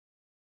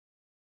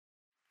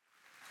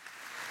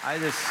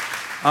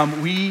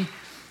We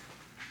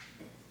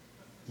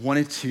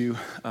wanted to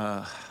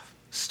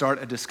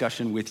start a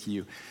discussion with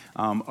you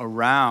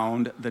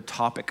around the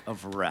topic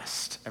of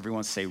rest.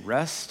 Everyone say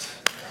rest,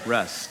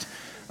 rest.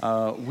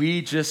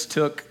 We just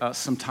took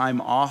some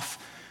time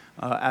off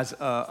as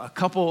a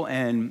couple,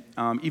 and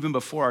even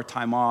before our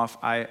time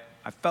off, I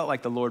felt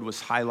like the Lord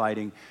was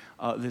highlighting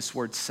this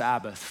word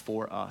Sabbath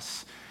for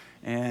us.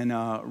 And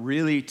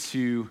really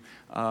to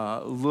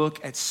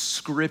look at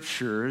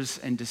scriptures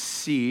and to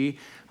see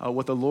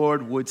what the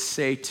Lord would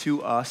say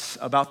to us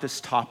about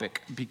this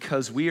topic,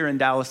 because we are in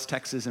Dallas,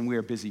 Texas, and we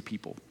are busy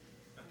people.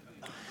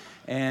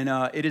 And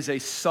it is a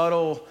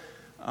subtle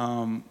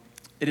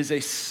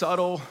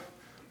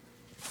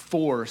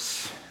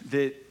force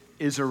that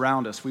is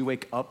around us. We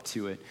wake up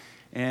to it.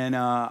 And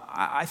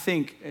I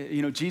think,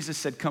 Jesus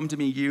said, "Come to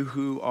me, you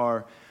who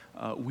are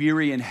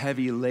weary and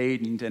heavy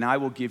laden, and I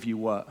will give you"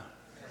 what?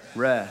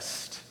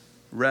 Rest.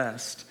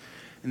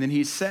 And then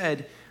he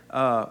said,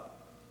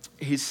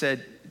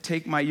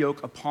 "Take my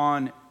yoke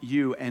upon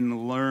you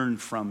and learn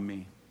from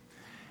me."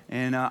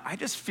 And I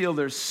just feel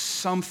there's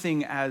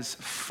something as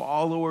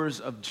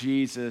followers of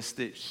Jesus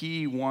that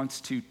he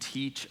wants to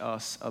teach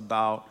us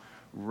about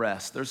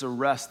rest. There's a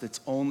rest that's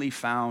only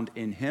found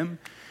in him.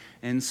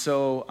 And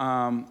so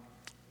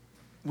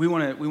we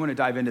want to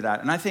dive into that.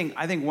 And I think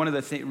one of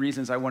the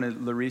reasons I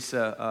wanted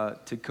Larissa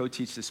to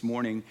co-teach this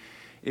morning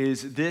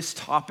is this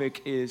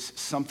topic is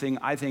something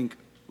I think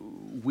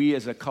we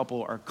as a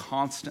couple are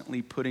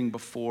constantly putting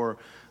before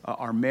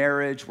our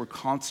marriage. We're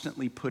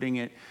constantly putting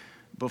it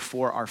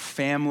before our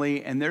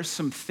family. And there's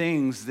some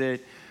things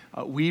that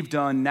we've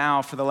done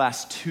now for the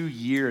last 2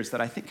 years that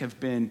I think have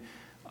been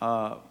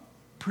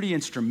pretty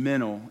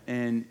instrumental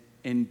in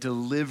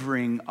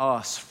delivering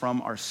us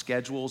from our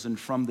schedules and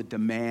from the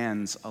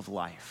demands of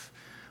life.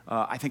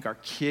 I think our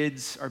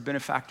kids are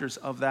benefactors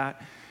of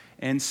that.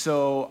 And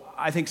so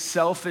I think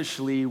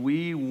selfishly,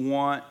 we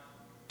want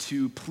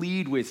to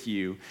plead with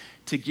you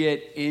to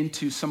get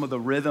into some of the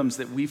rhythms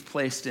that we've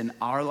placed in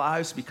our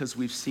lives because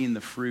we've seen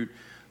the fruit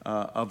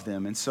of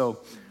them. And so,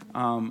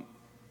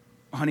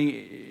 honey,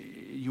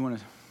 you want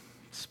to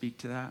speak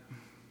to that?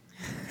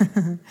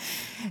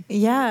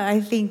 Yeah,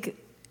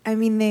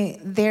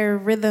 they're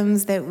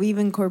rhythms that we've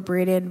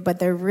incorporated, but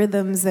they're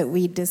rhythms that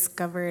we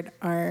discovered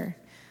are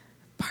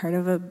part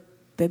of a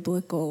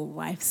biblical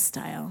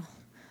lifestyle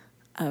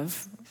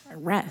of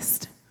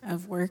rest,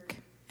 of work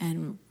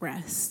and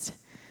rest.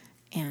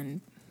 And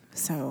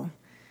so,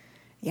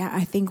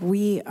 I think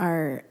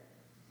we're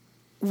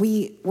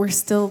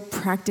still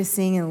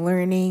practicing and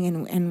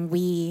learning, and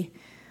we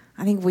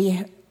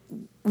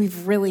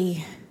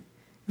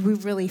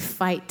really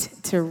fight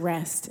to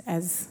rest,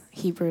 as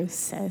Hebrews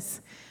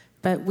says.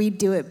 But we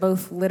do it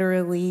both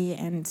literally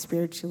and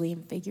spiritually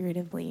and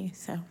figuratively.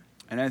 So,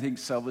 and I think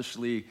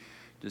selfishly,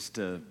 just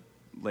to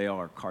lay all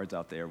our cards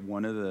out there,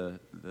 one of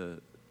the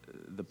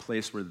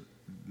place where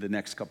the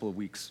next couple of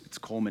weeks it's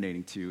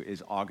culminating to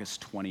is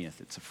August 20th.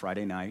 It's a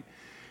Friday night,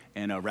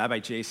 and Rabbi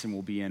Jason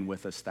will be in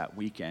with us that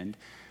weekend.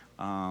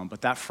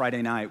 But that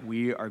Friday night,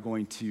 we are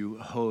going to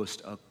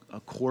host a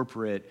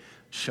corporate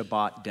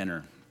Shabbat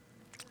dinner.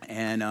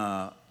 And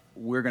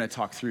we're going to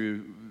talk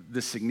through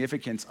the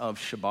significance of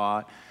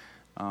Shabbat,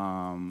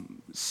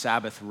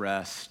 Sabbath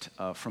rest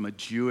from a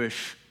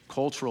Jewish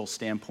cultural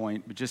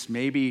standpoint, but just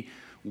maybe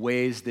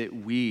ways that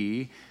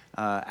we,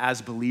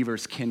 as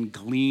believers, can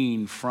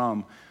glean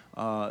from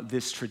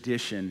this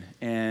tradition.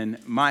 And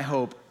my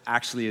hope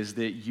actually is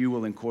that you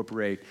will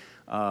incorporate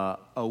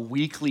a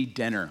weekly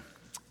dinner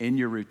in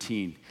your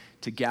routine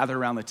to gather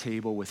around the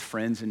table with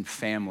friends and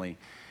family.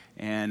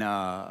 And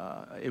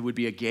it would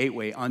be a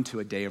gateway unto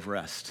a day of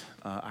rest.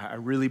 I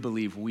really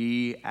believe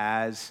we,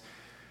 as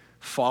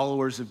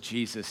followers of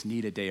Jesus,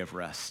 need a day of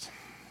rest.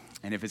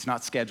 And if it's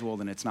not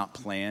scheduled and it's not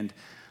planned,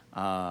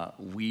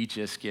 we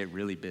just get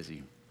really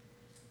busy.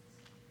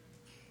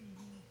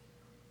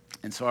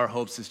 And so our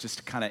hopes is just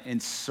to kind of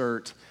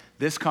insert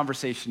this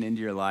conversation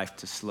into your life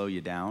to slow you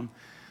down.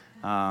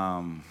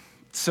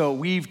 So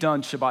we've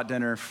done Shabbat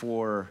dinner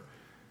for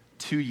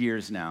 2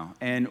 years now.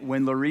 And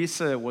when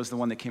Larissa was the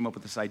one that came up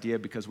with this idea,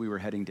 because we were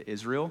heading to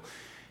Israel,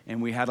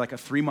 and we had like a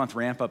 3-month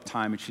ramp-up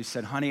time, and she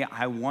said, "Honey,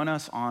 I want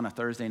us on a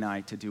Thursday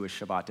night to do a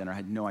Shabbat dinner." I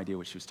had no idea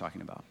what she was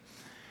talking about.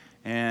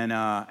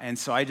 And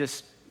so I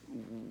just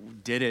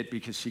did it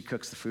because she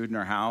cooks the food in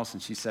our house,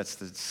 and she sets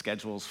the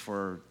schedules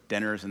for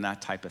dinners and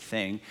that type of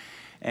thing.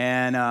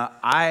 And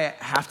I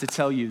have to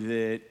tell you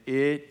that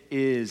it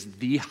is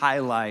the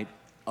highlight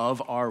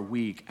of our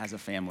week as a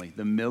family.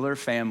 The Miller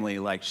family,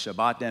 like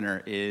Shabbat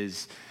dinner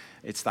it's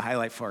the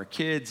highlight for our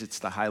kids. It's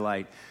the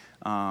highlight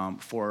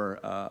for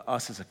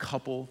us as a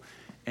couple.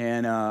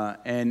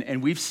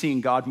 And we've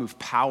seen God move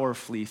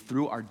powerfully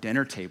through our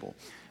dinner table.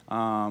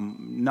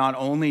 Not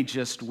only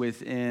just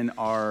within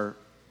our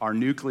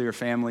nuclear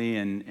family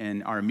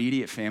and our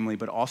immediate family,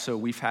 but also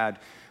we've had,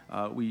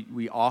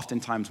 we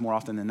oftentimes, more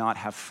often than not,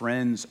 have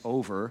friends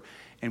over,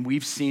 and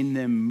we've seen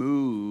them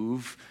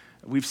move.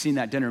 We've seen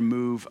that dinner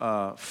move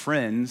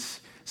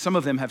friends. Some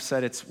of them have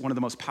said it's one of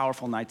the most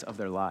powerful nights of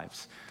their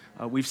lives.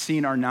 We've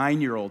seen our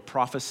 9-year-old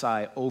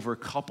prophesy over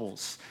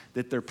couples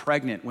that they're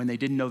pregnant when they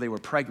didn't know they were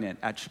pregnant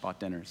at Shabbat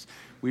dinners.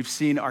 We've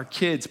seen our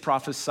kids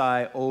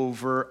prophesy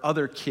over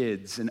other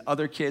kids, and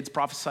other kids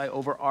prophesy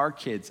over our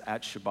kids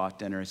at Shabbat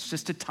dinner. It's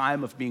just a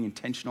time of being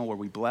intentional where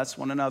we bless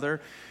one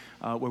another,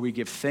 where we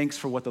give thanks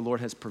for what the Lord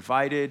has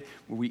provided,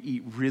 where we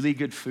eat really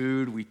good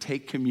food, we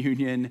take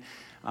communion.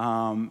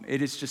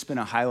 It has just been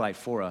a highlight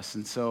for us.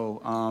 And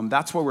so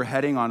that's where we're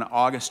heading on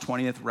August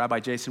 20th. Rabbi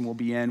Jason will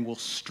be in. We'll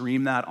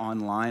stream that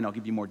online. I'll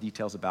give you more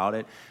details about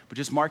it. But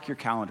just mark your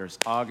calendars,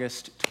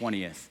 August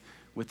 20th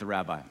with the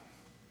rabbi.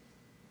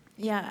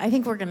 Yeah, I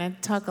think we're going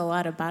to talk a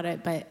lot about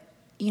it. But,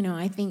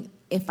 I think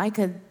if I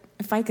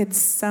could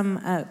sum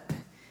up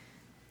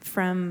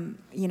from,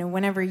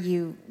 whenever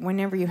you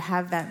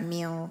have that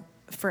meal,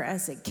 for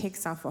us, it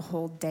kicks off a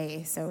whole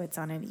day. So it's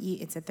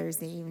it's a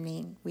Thursday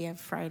evening. We have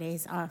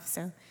Fridays off,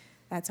 so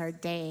that's our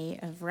day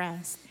of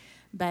rest.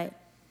 But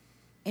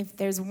if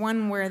there's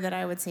one word that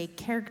I would say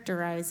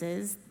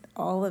characterizes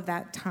all of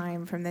that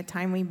time, from the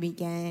time we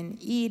begin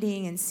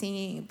eating and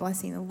singing,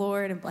 blessing the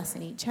Lord and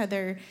blessing each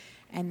other,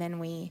 and then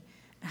we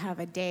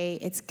have a day,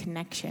 it's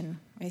connection.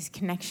 It's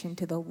connection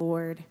to the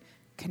Lord,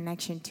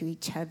 connection to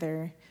each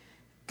other,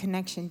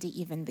 connection to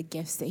even the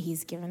gifts that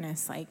he's given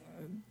us, like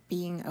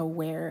being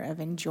aware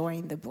of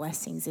enjoying the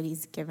blessings that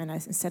he's given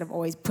us instead of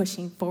always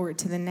pushing forward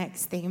to the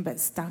next thing, but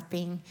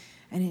stopping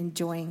and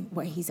enjoying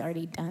what he's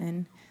already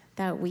done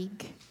that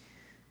week.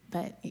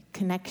 But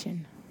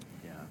connection.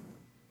 Yeah,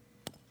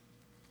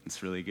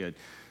 it's really good.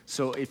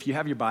 So if you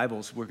have your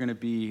Bibles, we're going to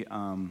be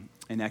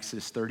in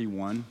Exodus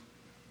 31.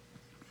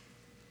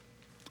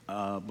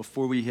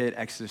 Before we hit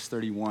Exodus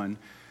 31,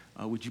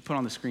 would you put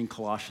on the screen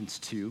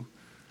Colossians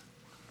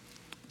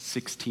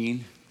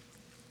 2:16?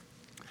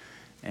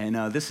 And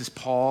this is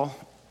Paul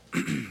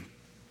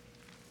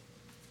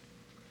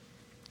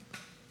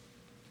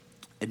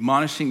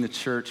admonishing the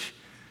church.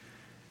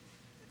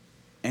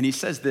 And he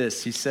says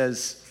this,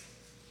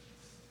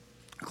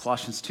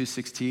 Colossians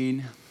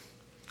 2:16,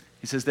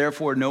 he says,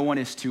 therefore, no one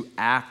is to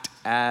act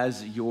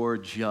as your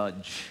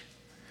judge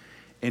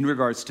in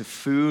regards to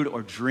food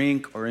or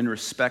drink or in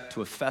respect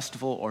to a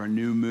festival or a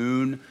new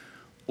moon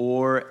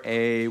or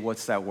a,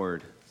 what's that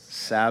word?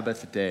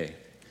 Sabbath day.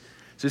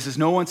 So he says,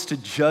 no one's to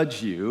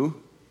judge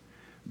you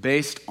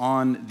based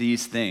on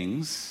these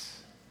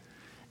things.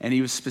 And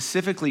he was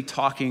specifically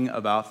talking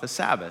about the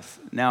Sabbath.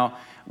 Now,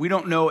 we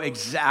don't know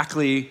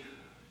exactly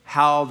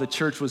how the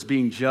church was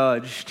being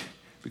judged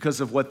because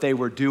of what they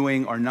were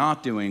doing or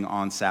not doing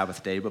on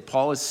Sabbath day. But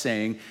Paul is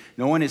saying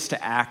no one is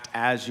to act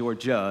as your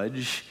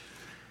judge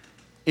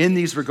in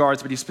these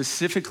regards. But he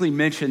specifically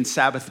mentioned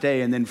Sabbath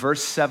day. And then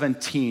verse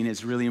 17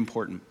 is really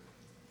important.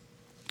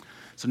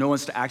 So no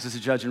one's to act as a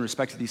judge in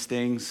respect to these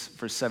things.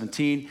 Verse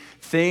 17,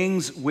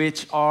 things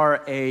which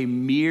are a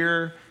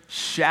mere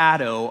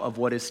shadow of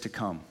what is to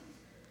come.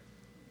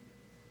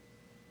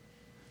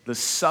 The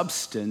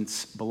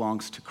substance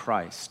belongs to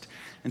Christ.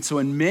 And so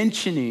in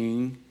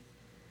mentioning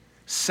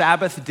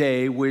Sabbath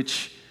day,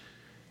 which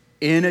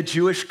in a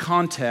Jewish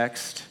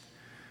context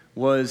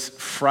was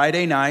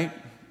Friday night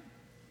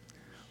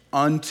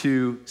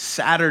unto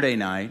Saturday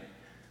night,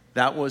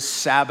 that was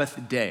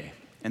Sabbath day.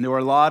 And there were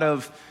a lot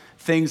of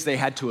things they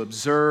had to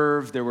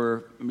observe. There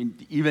were,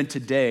 even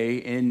today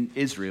in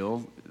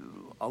Israel,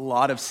 a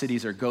lot of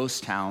cities are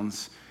ghost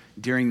towns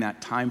during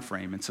that time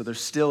frame. And so they're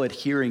still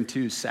adhering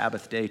to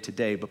Sabbath day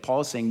today. But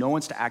Paul is saying no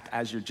one's to act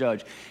as your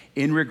judge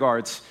in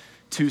regards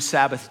to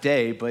Sabbath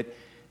day. But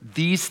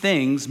these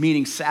things,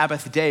 meaning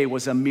Sabbath day,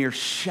 was a mere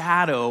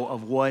shadow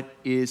of what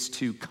is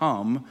to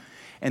come.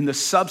 And the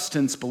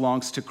substance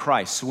belongs to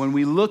Christ. So when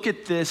we look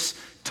at this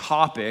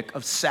topic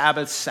of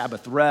Sabbath,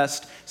 Sabbath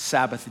rest,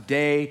 Sabbath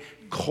day,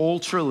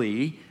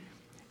 culturally,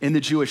 in the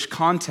Jewish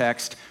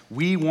context,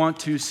 we want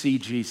to see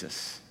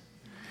Jesus.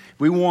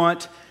 We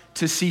want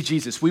to see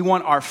Jesus. We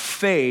want our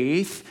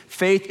faith.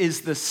 Faith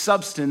is the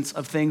substance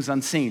of things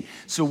unseen.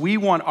 So we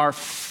want our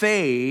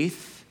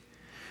faith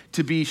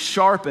to be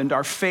sharpened,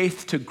 our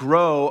faith to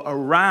grow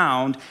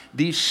around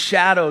these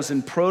shadows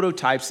and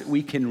prototypes that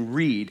we can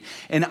read.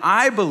 And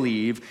I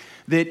believe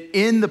that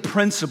in the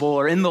principle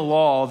or in the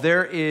law,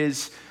 there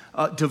is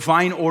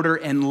divine order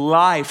and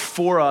life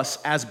for us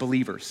as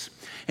believers.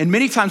 And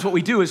many times what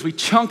we do is we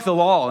chunk the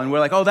law and we're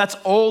like, oh, that's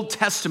Old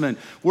Testament.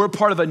 We're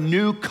part of a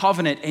new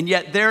covenant. And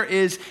yet there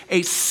is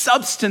a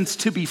substance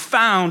to be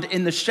found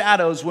in the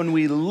shadows when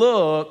we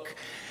look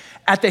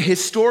at the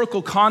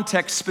historical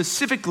context,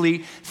 specifically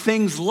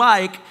things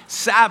like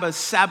Sabbath,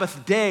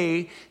 Sabbath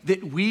day,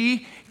 that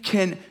we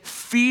can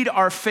feed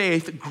our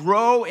faith,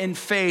 grow in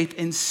faith,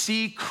 and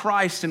see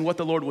Christ and what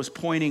the Lord was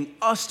pointing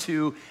us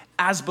to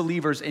as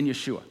believers in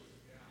Yeshua.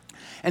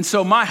 And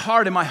so my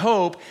heart and my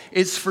hope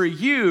is for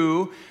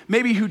you,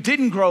 maybe who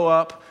didn't grow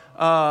up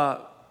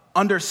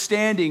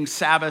understanding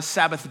Sabbath,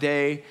 Sabbath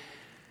day,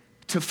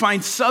 to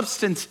find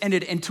substance in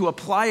it and to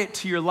apply it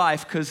to your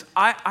life, because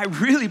I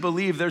really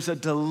believe there's a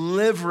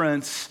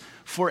deliverance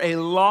for a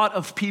lot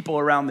of people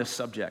around this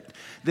subject.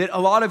 That a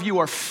lot of you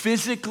are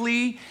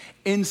physically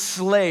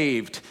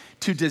enslaved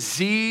to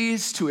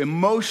disease, to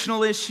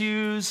emotional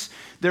issues.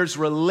 There's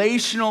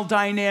relational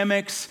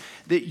dynamics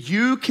that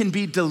you can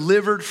be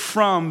delivered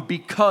from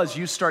because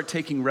you start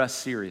taking rest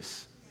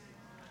serious.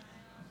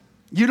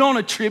 You don't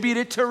attribute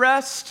it to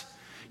rest.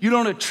 You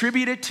don't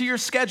attribute it to your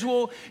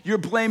schedule. You're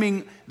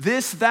blaming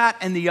this, that,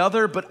 and the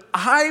other. But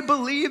I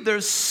believe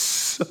there's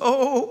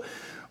so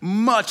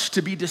much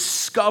to be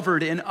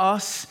discovered in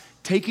us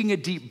taking a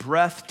deep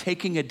breath,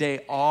 taking a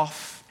day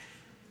off,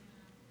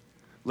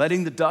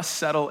 letting the dust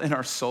settle in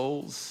our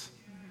souls.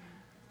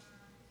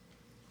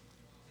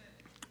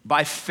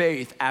 By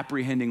faith,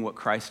 apprehending what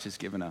Christ has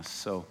given us.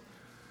 So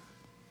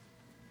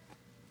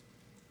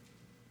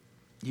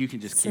you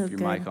can just keep your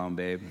mic on,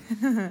 babe.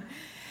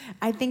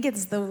 I think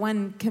it's the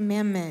one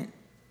commandment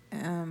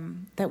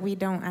that we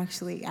don't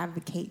actually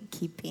advocate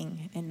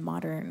keeping in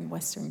modern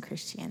Western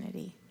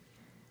Christianity.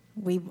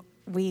 We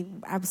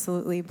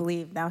absolutely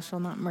believe thou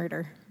shalt not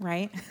murder,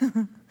 right?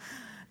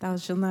 Thou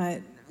shalt not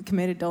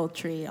commit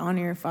adultery,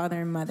 honor your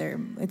father and mother.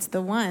 It's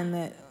the one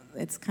that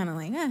it's kind of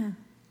like,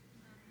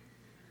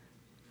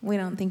 we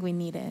don't think we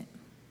need it.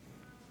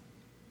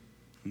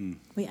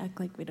 We act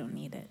like we don't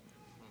need it.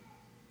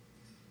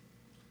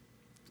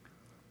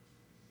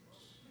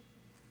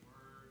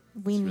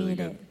 We need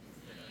it.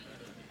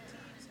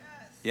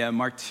 Yeah,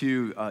 Mark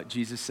 2,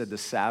 Jesus said the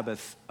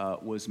Sabbath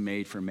was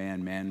made for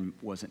man. Man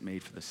wasn't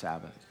made for the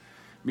Sabbath.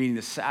 Meaning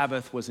the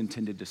Sabbath was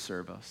intended to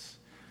serve us.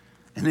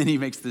 And then he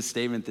makes this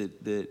statement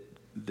that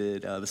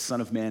the Son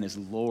of Man is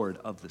Lord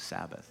of the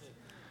Sabbath.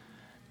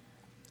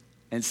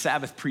 And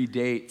Sabbath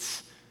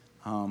predates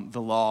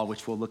the law,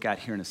 which we'll look at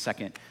here in a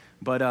second.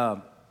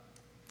 But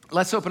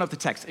let's open up the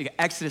text.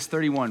 Exodus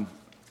 31,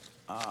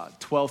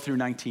 12 through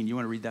 19. You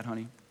want to read that,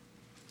 honey?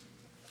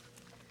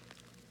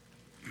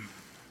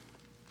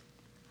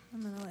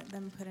 I'm going to let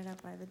them put it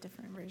up by the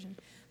different version.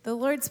 The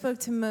Lord spoke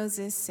to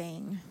Moses,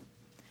 saying,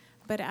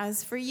 "But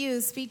as for you,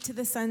 speak to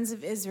the sons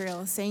of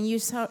Israel, saying,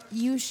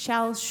 you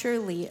shall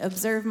surely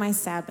observe my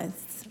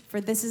Sabbaths,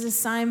 for this is a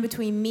sign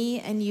between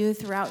me and you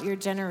throughout your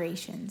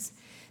generations,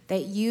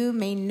 that you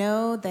may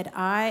know that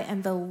I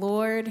am the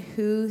Lord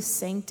who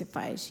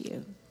sanctifies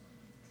you.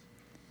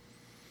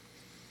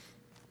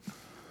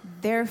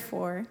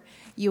 Therefore,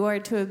 you are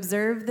to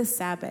observe the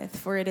Sabbath,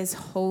 for it is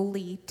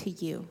holy to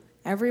you.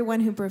 Everyone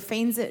who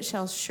profanes it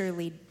shall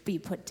surely be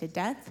put to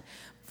death.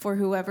 For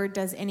whoever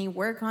does any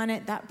work on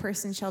it, that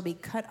person shall be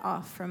cut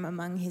off from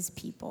among his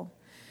people.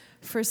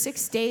 For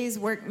 6 days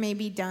work may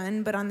be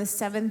done, but on the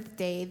seventh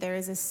day there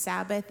is a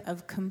Sabbath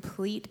of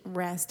complete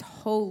rest,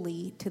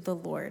 holy to the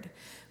Lord.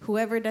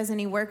 Whoever does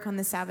any work on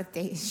the Sabbath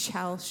day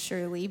shall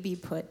surely be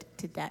put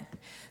to death.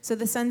 So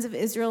the sons of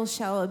Israel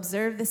shall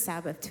observe the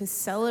Sabbath, to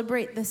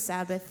celebrate the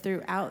Sabbath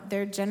throughout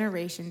their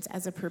generations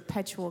as a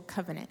perpetual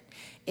covenant.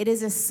 It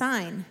is a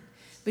sign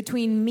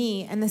between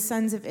me and the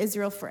sons of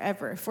Israel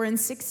forever. For in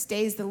 6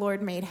 days the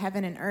Lord made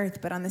heaven and earth,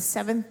 but on the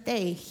seventh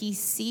day he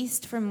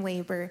ceased from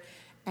labor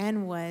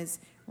and was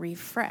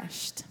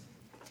refreshed."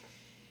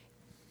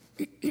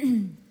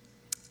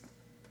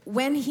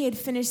 When he had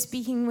finished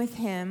speaking with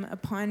him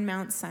upon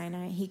Mount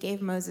Sinai, he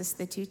gave Moses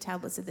the 2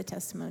 tablets of the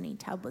testimony,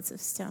 tablets of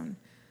stone,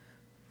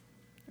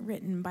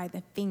 written by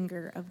the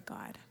finger of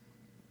God.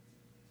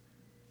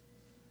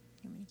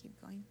 You want me to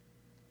keep going?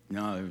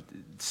 No,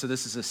 so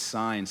this is a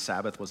sign.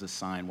 Sabbath was a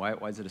sign. Why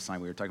is it a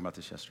sign? We were talking about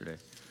this yesterday.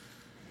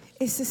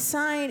 It's a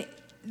sign.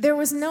 There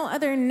was no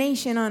other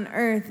nation on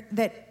earth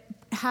that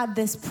had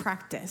this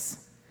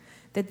practice.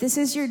 That this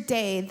is your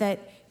day,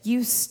 that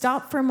you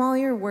stop from all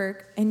your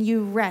work and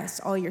you rest.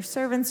 All your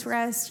servants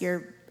rest,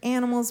 your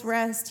animals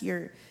rest,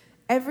 your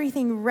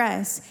everything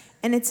rests.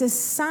 And it's a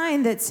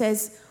sign that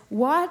says,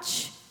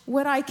 watch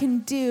what I can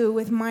do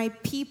with my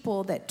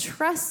people that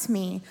trust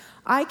me.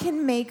 I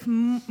can make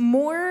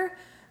more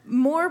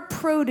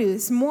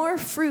produce, more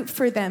fruit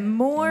for them,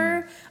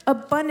 more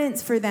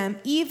abundance for them,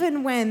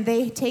 even when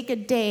they take a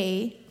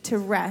day to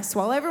rest.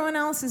 While everyone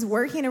else is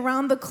working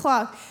around the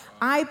clock,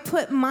 I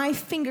put my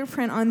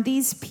fingerprint on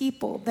these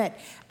people that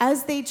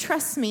as they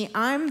trust me,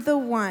 I'm the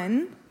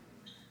one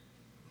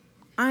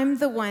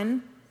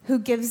who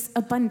gives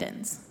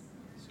abundance.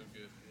 So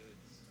good.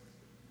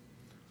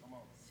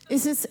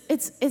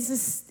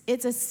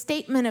 It's a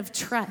statement of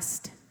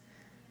trust.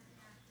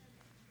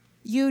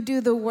 You do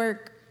the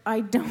work,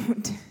 I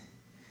don't.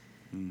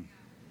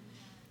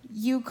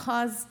 You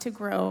cause to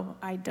grow,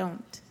 I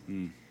don't.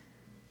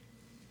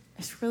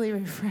 It's really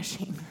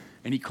refreshing.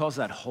 And he calls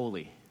that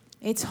holy.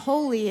 It's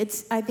holy.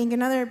 I think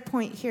another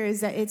point here is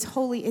that it's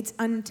holy. It's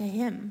unto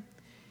him.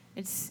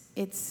 It's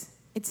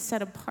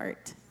set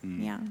apart.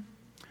 Yeah.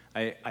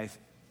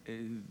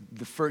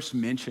 The first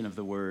mention of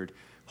the word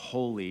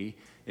holy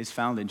is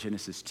found in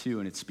Genesis 2,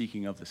 and it's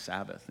speaking of the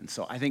Sabbath. And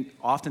so I think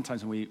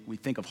oftentimes when we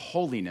think of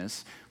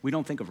holiness, we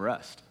don't think of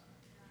rest.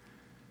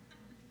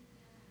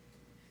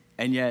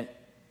 And yet,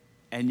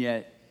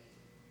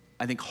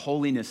 I think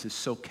holiness is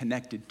so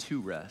connected to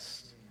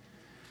rest.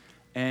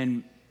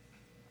 And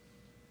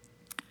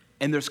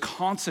there's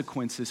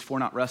consequences for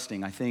not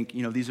resting. I think,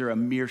 these are a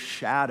mere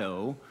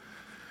shadow,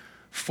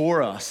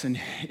 for us. And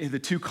the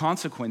two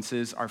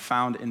consequences are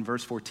found in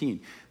verse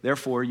 14.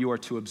 Therefore, you are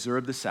to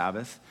observe the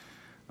Sabbath,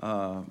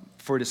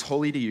 for it is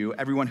holy to you.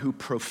 Everyone who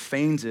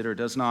profanes it or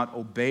does not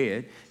obey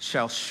it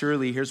shall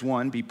surely, here's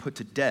one, be put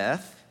to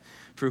death.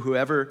 For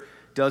whoever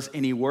does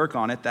any work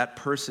on it, that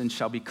person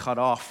shall be cut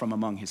off from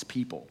among his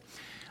people.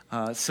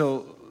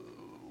 So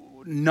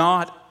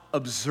not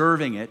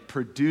observing it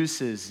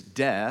produces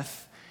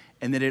death,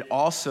 and then it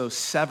also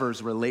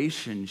severs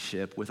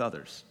relationship with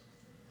others.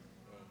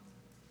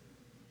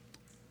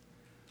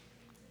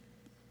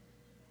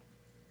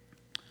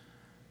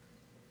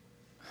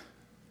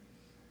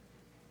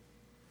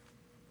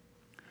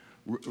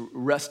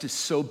 Rest is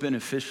so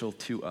beneficial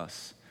to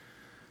us.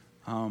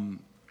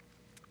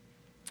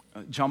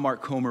 John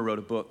Mark Comer wrote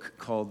a book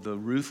called The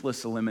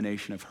Ruthless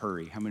Elimination of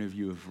Hurry. How many of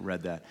you have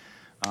read that?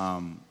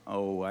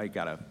 I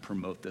got to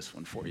promote this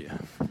one for you.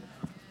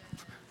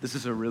 This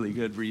is a really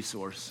good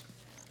resource.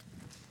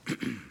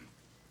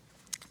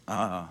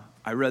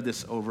 I read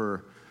this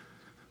over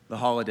the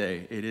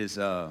holiday. It is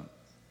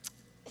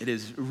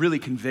really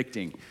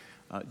convicting,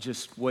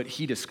 just what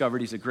he discovered.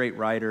 He's a great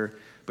writer,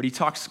 but he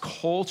talks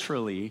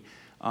culturally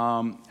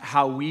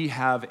how we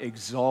have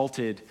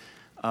exalted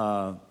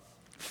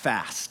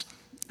fast,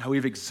 how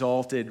we've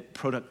exalted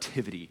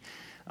productivity.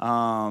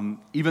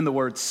 Even the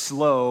word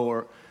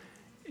slow,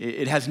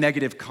 it has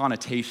negative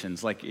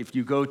connotations. Like if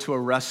you go to a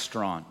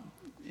restaurant,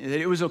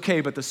 it was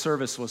okay, but the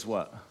service was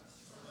what?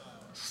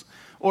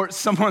 Or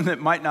someone that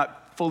might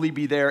not fully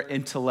be there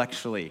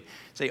intellectually.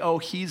 Say, oh,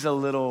 he's a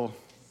little...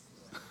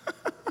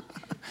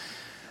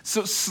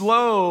 So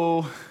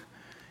slow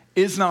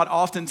is not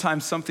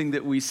oftentimes something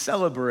that we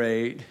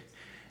celebrate,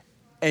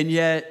 and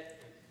yet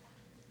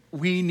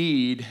we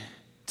need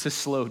to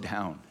slow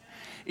down.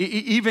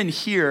 Even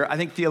here, I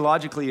think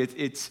theologically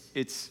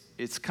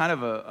it's kind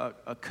of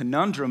a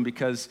conundrum,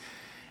 because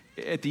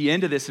at the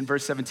end of this, in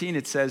verse 17,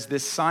 it says,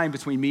 this sign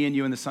between me and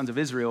you and the sons of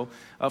Israel,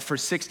 for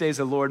 6 days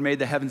the Lord made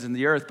the heavens and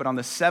the earth, but on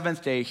the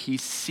seventh day he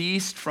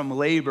ceased from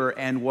labor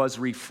and was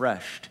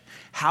refreshed.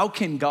 How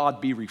can God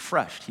be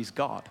refreshed? He's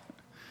God.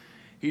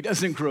 He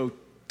doesn't grow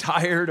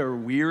tired or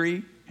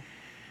weary.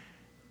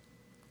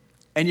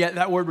 And yet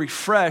that word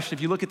refreshed,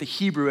 if you look at the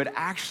Hebrew, it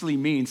actually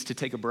means to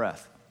take a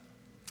breath.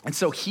 And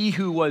so he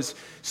who was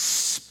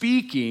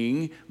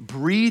speaking,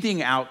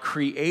 breathing out,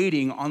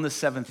 creating on the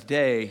seventh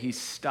day, he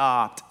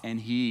stopped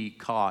and he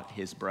caught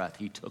his breath.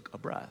 He took a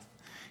breath.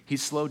 He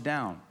slowed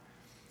down.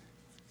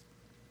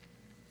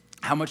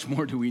 How much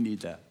more do we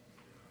need that?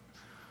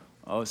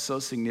 Oh, it's so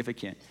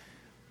significant.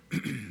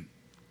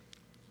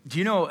 Do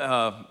you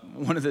know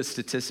one of the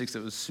statistics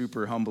that was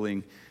super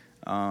humbling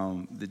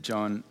that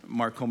John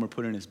Mark Comer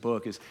put in his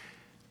book is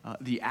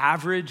the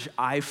average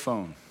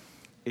iPhone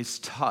is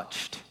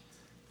touched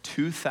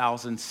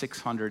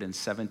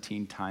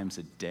 2,617 times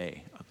a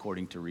day,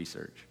 according to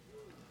research.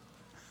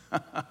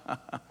 That's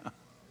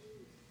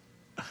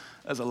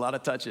a lot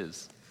of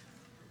touches.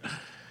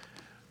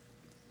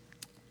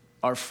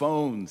 Our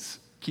phones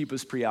keep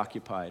us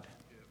preoccupied.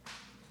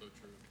 So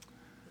true.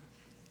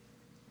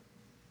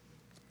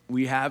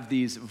 We have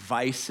these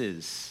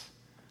vices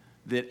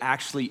that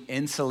actually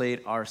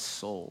insulate our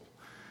soul.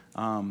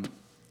 During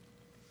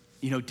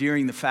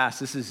the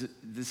fast,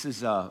 this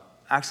is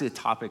actually a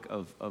topic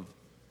of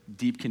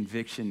deep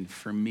conviction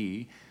for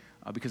me,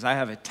 because I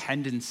have a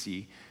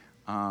tendency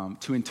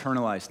to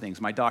internalize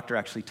things. My doctor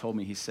actually told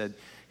me, he said,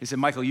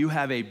 Michael, you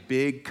have a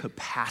big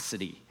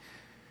capacity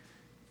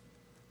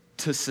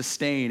to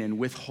sustain and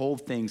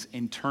withhold things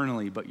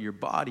internally, but your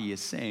body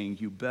is saying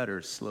you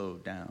better slow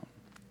down.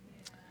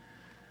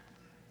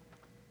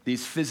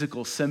 These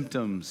physical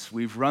symptoms,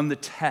 we've run the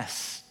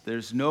tests.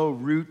 There's no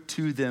root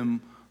to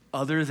them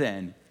other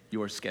than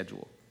your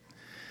schedule.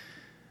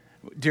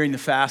 During the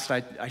fast,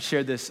 I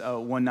shared this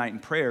one night in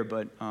prayer,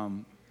 but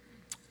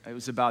it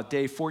was about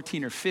day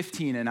 14 or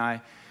 15, and I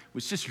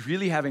was just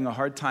really having a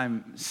hard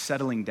time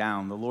settling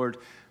down. The Lord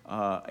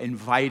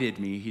invited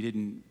me. He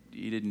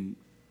didn't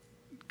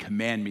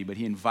command me, but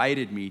he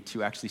invited me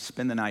to actually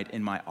spend the night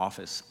in my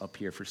office up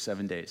here for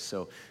 7 days.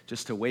 So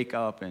just to wake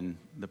up, and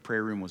the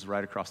prayer room was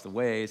right across the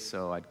way,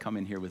 so I'd come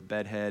in here with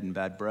bedhead and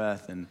bad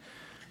breath and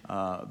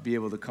be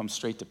able to come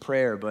straight to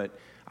prayer. But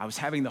I was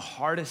having the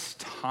hardest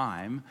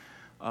time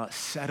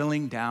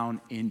settling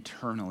down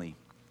internally.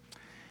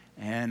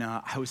 And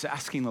I was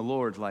asking the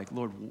Lord,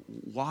 Lord,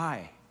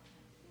 why?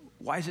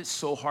 Why is it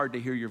so hard to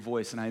hear your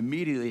voice? And I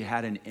immediately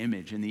had an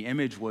image, and the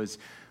image was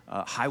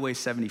Highway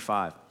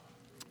 75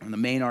 on the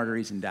main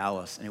arteries in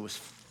Dallas, and it was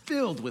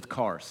filled with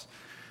cars.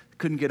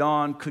 Couldn't get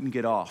on, couldn't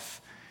get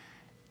off.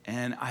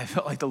 And I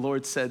felt like the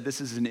Lord said, this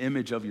is an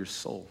image of your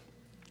soul.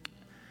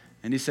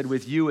 And he said,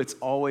 with you, it's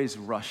always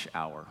rush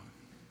hour.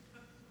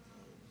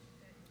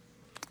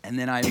 And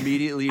then I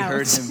immediately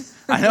heard him,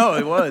 I know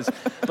it was,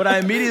 but I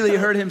immediately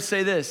heard him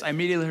say this. I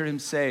immediately heard him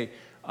say,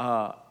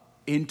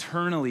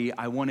 internally,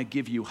 I want to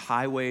give you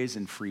highways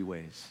and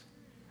freeways.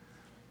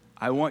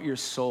 I want your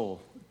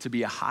soul to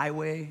be a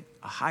highway,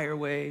 a higher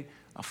way,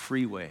 a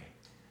freeway,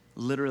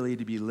 literally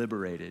to be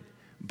liberated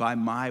by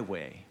my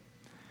way.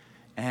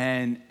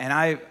 And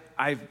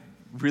I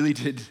really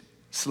did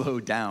slow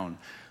down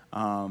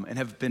and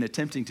have been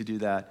attempting to do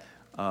that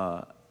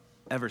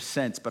ever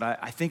since. But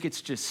I think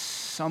it's just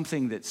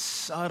something that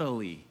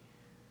subtly,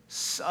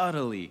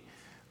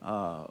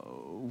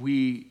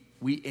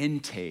 we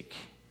intake.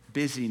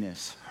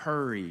 Busyness,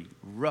 hurry,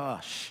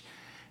 rush.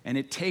 And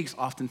it takes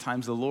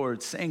oftentimes the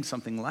Lord saying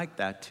something like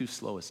that to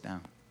slow us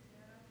down.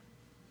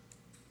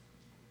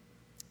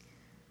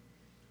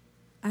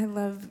 I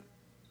love,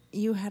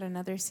 you had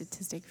another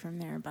statistic from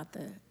there about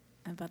the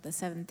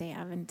Seventh-day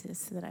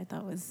Adventists that I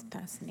thought was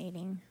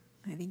fascinating.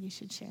 I think you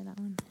should share that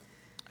one.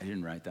 I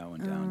didn't write that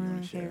one down. You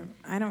want to share?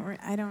 I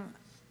don't.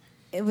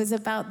 It was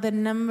about the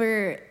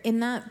number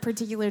in that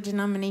particular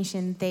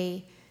denomination.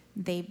 They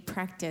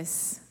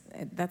practice.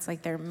 That's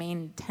like their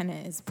main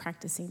tenet is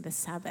practicing the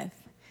Sabbath,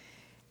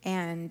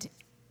 and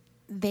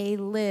they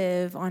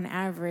live on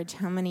average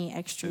how many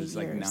extra years? It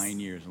was like 9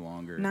 years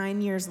longer.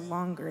 9 years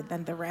longer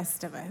than the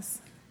rest of us.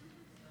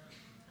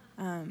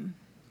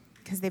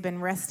 Because they've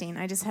been resting.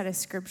 I just had a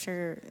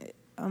scripture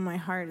on my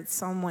heart. It's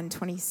Psalm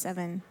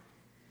 127,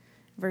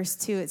 verse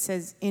 2. It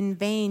says, "In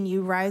vain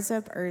you rise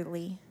up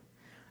early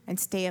and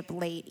stay up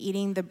late,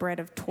 eating the bread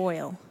of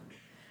toil,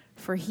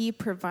 for he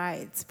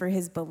provides for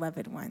his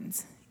beloved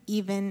ones,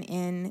 even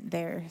in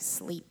their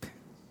sleep."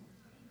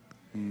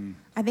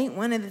 I think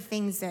one of the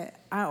things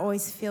that I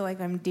always feel like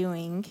I'm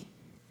doing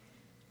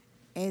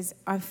is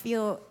I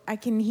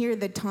can hear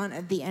the taunt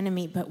of the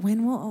enemy, but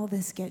when will all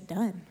this get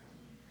done?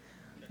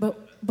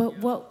 But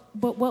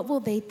what will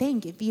they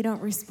think if you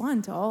don't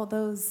respond to all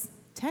those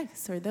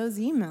texts or those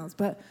emails?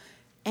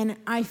 And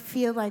I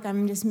feel like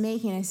I'm just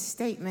making a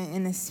statement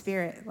in the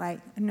spirit, like,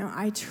 no,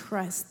 I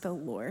trust the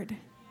Lord.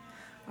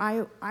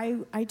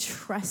 I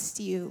trust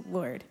you,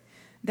 Lord,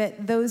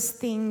 that those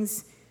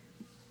things,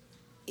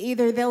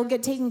 either they'll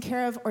get taken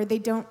care of or they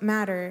don't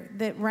matter.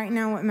 That right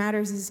now what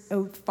matters is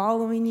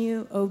following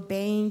you,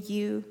 obeying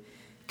you,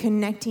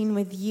 connecting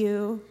with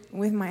you,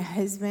 with my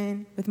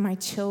husband, with my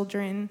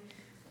children.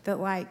 That,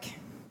 like,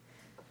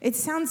 it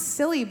sounds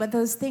silly, but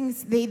those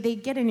things, they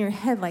get in your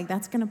head, like,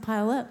 that's going to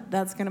pile up,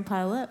 that's going to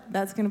pile up,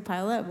 that's going to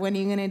pile up. When are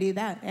you going to do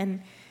that?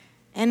 And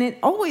it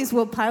always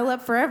will pile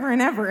up forever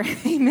and ever.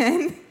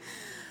 Amen.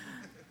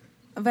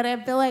 But I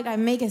feel like I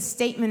make a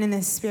statement in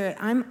the spirit.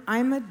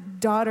 I'm a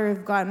daughter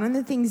of God. One of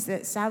the things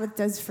that Sabbath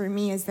does for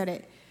me is that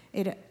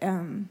it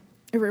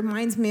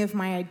reminds me of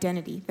my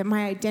identity. That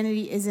my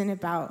identity isn't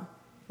about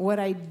what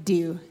I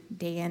do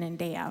day in and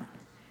day out.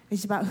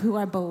 It's about who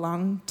I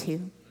belong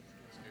to.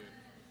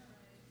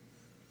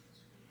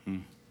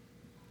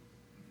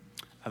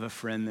 I have a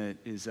friend that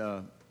is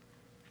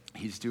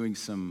he's doing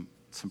some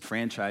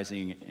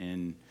franchising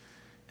in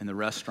the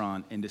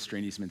restaurant industry,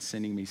 and he's been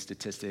sending me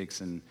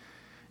statistics, and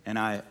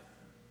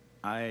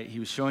he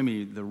was showing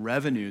me the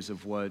revenues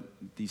of what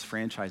these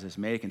franchises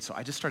make, and so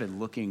I just started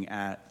looking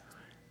at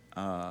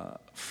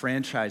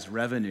franchise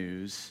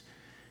revenues,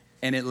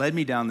 and it led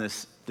me down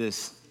this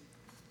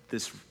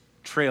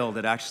trail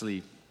that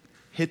actually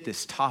hit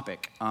this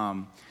topic,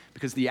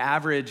 because the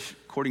average,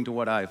 according to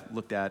what I've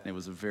looked at, and it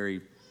was a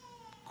very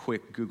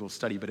quick Google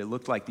study, but it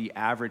looked like the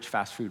average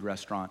fast food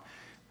restaurant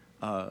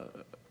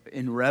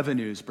in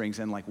revenues brings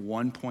in like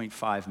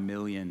 $1.5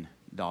 million,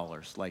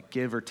 like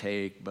give or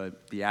take,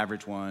 but the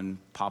average one,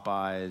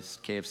 Popeyes,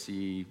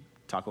 KFC,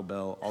 Taco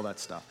Bell, all that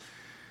stuff,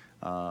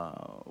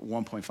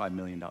 $1.5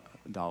 million.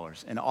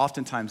 And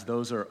oftentimes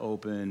those are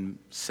open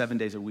 7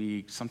 days a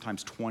week,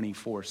 sometimes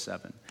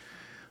 24/7.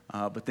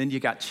 But then you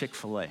got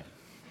Chick-fil-A.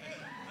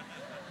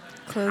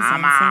 Closed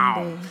on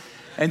Sunday.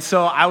 And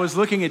so I was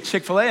looking at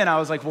Chick-fil-A, and I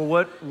was like,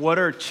 well, what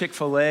are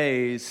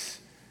Chick-fil-A's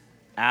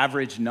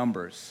average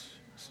numbers?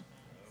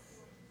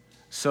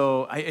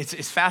 So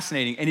it's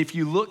fascinating. And if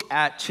you look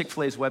at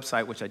Chick-fil-A's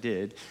website, which I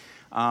did,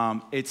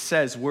 it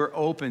says we're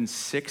open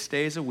 6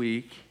 days a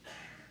week,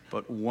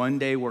 but one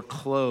day we're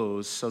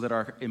closed so that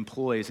our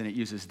employees, and it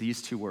uses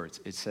these two words,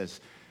 it says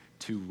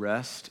to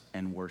rest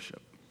and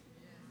worship.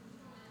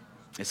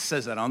 It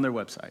says that on their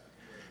website.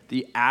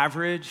 The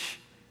average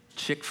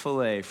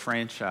Chick-fil-A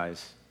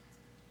franchise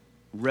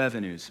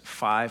revenues,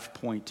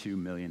 $5.2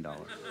 million.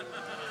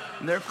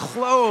 And they're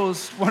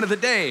closed one of the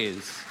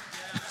days.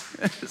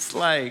 It's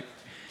like,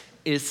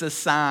 it's a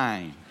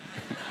sign.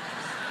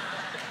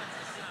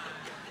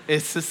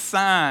 It's a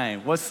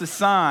sign. What's the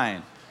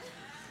sign?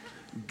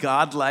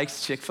 God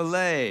likes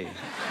Chick-fil-A. You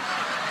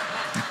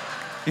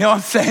know what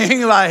I'm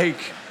saying? Like,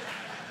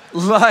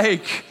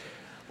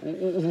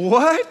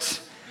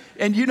 what?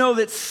 And you know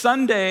that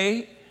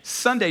Sunday,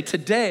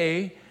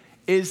 today,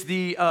 is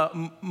the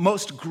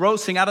most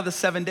grossing out of the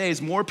 7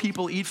 days. More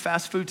people eat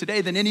fast food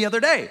today than any other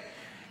day.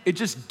 It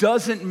just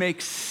doesn't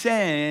make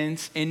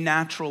sense in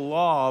natural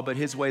law, but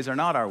his ways are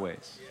not our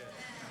ways.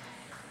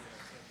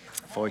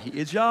 For he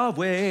is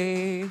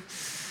Yahweh.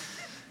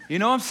 You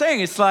know what I'm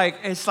saying? It's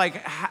like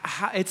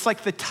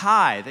the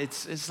tithe.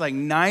 It's like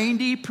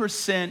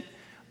 90%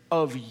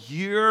 of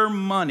your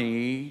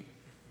money,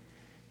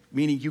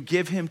 meaning you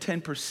give him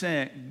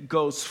 10%,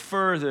 goes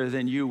further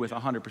than you with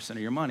 100% of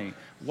your money.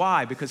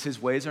 Why? Because his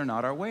ways are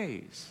not our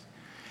ways.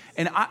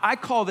 And I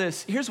call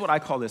this, here's what I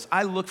call this.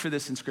 I look for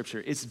this in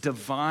Scripture. It's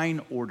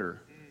divine order.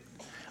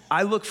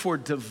 I look for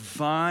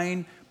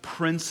divine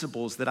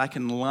principles that I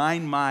can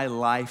line my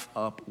life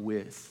up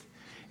with.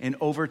 And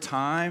over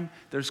time,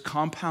 there's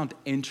compound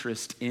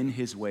interest in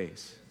his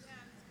ways.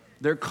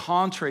 They're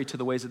contrary to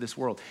the ways of this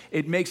world.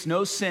 It makes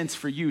no sense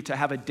for you to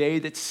have a day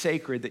that's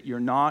sacred that you're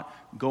not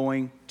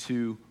going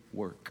to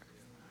work.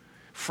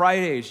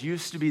 Fridays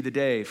used to be the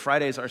day.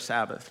 Fridays are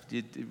Sabbath.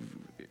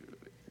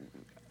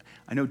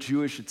 I know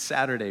Jewish it's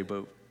Saturday,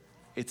 but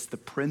it's the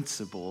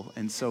principle.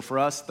 And so for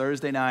us,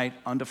 Thursday night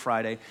onto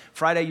Friday.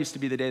 Friday used to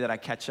be the day that I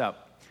catch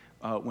up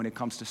when it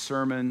comes to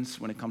sermons,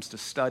 when it comes to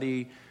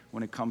study,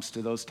 when it comes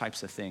to those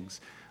types of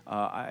things.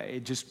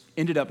 It just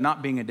ended up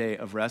not being a day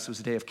of rest. It was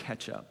a day of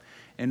catch up.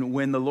 And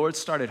when the Lord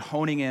started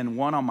honing in,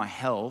 one, on my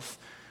health,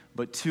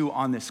 but two,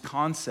 on this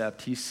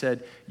concept, he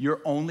said,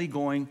 you're only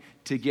going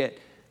to get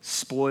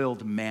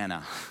spoiled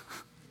manna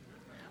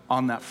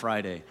on that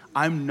Friday.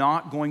 I'm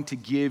not going to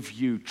give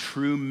you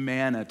true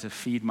manna to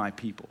feed my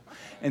people.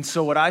 And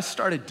so what I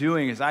started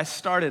doing is I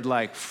started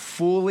like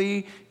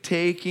fully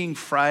taking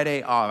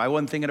Friday off. I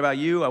wasn't thinking about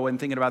you. I wasn't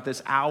thinking about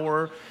this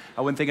hour.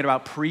 I wasn't thinking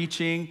about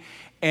preaching.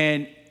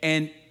 And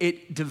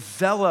it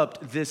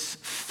developed this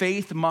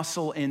faith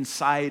muscle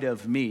inside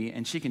of me,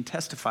 and she can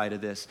testify to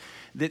this,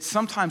 that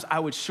sometimes I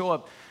would show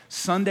up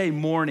Sunday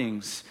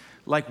mornings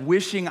like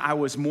wishing I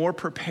was more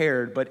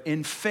prepared, but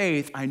in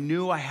faith, I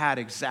knew I had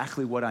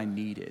exactly what I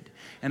needed.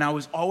 And I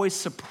was always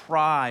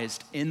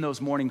surprised in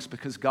those mornings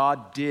because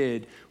God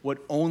did what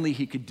only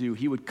he could do.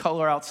 He would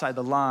color outside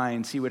the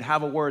lines. He would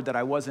have a word that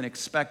I wasn't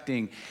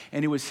expecting.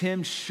 And it was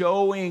him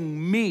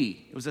showing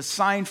me, it was a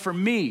sign for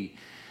me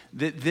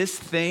that this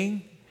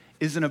thing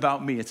isn't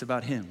about me, it's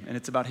about him, and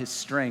it's about his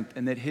strength,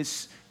 and that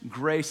his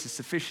grace is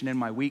sufficient in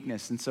my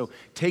weakness. And so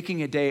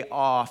taking a day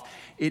off,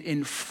 it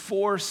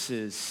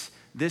enforces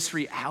this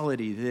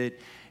reality that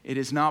it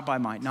is not by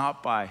might,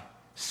 not by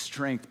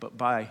strength, but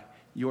by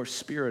your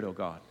Spirit, O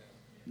God.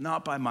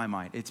 Not by my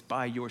might, it's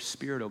by your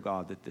Spirit, O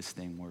God, that this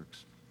thing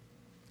works.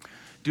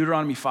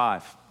 Deuteronomy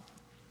 5.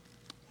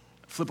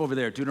 Flip over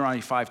there,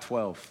 Deuteronomy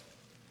 5:12.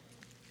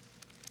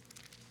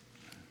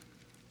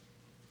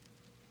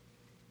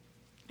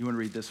 You want to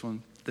read this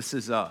one? This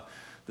is the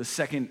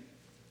second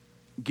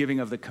giving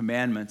of the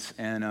commandments,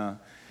 and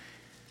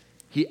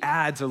he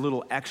adds a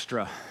little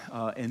extra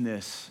in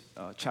this,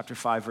 chapter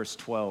 5, verse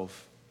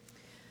 12,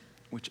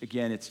 which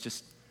again, it's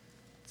just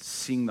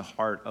seeing the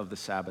heart of the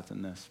Sabbath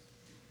in this.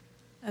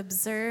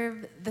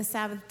 Observe the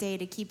Sabbath day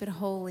to keep it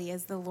holy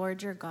as the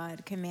Lord your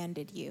God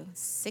commanded you.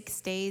 6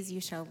 days you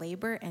shall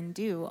labor and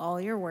do all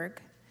your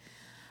work.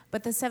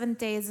 But the seventh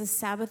day is the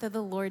Sabbath of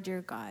the Lord your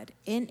God.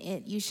 In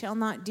it you shall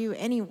not do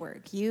any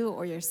work, you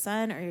or your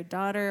son or your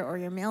daughter or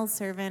your male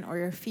servant or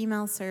your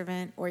female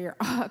servant or your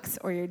ox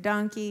or your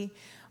donkey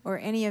or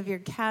any of your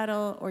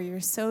cattle or your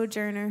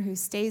sojourner who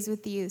stays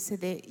with you, so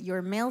that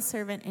your male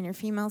servant and your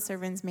female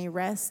servants may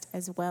rest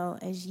as well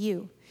as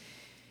you.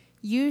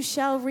 You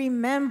shall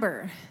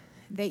remember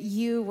that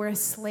you were a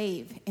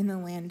slave in the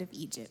land of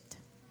Egypt.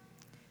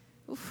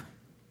 Oof.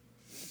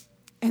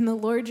 And the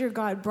Lord your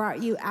God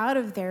brought you out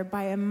of there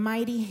by a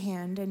mighty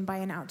hand and by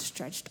an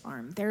outstretched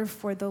arm.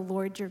 Therefore, the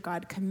Lord your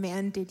God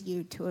commanded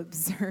you to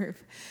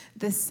observe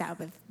the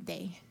Sabbath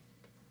day.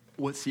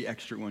 What's the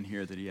extra one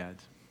here that he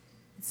adds?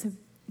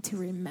 To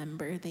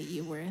remember that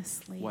you were a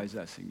slave. Why is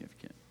that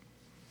significant?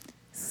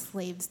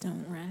 Slaves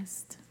don't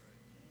rest.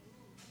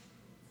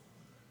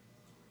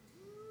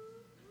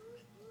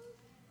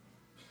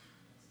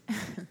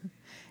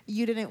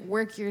 You didn't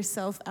work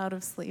yourself out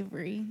of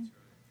slavery.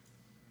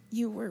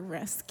 You were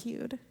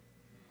rescued.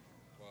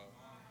 Wow.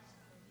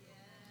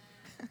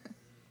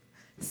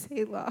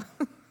 Selah.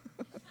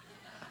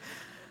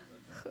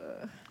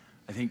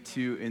 I think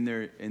too, in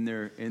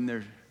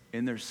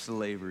their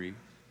slavery.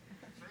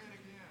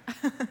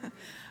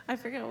 I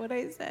forgot what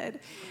I said.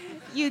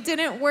 You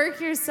didn't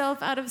work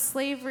yourself out of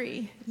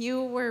slavery.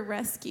 You were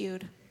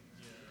rescued.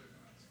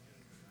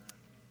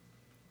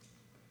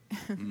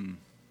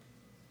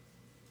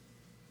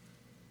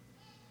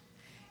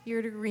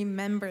 You're to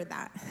remember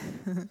that.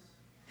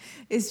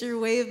 It's your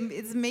way of,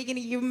 it's making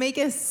it, you make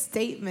a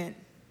statement.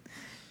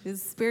 The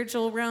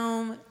spiritual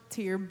realm,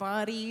 to your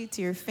body,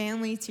 to your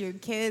family, to your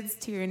kids,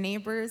 to your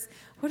neighbors.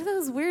 What are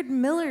those weird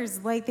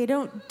Millers like? They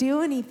don't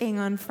do anything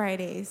on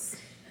Fridays.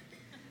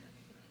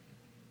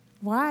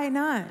 Why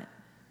not?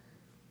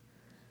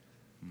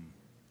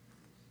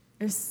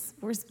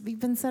 We've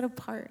been set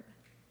apart.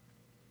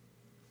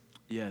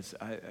 Yes,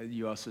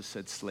 you also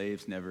said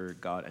slaves never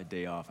got a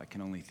day off. I can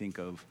only think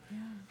of,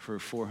 for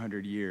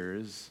 400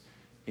 years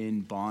in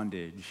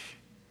bondage,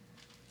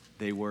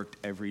 they worked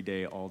every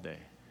day, all day.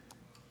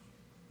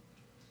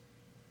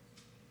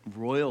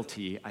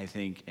 Royalty, I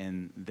think,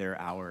 in their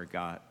hour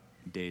got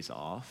days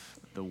off.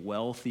 The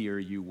wealthier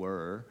you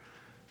were,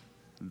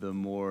 the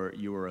more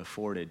you were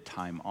afforded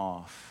time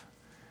off.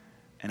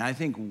 And I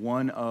think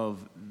one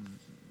of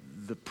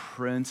the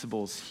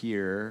principles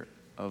here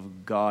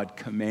of God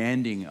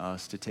commanding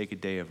us to take a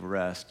day of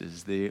rest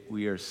is that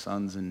we are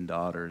sons and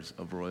daughters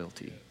of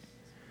royalty.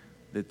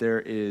 that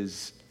there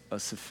is a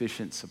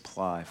sufficient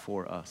supply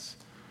for us.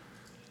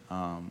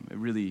 It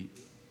really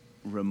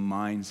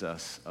reminds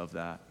us of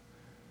that.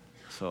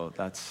 So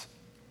that's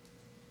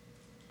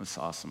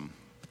awesome.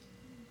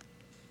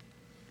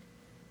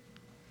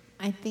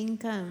 I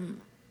think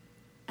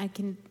I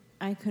can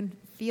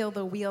feel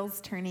the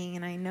wheels turning,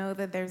 and I know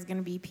that there's going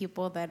to be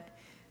people that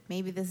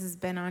maybe this has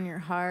been on your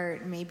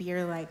heart. Maybe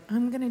you're like,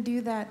 I'm going to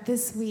do that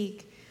this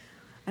week.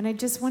 And I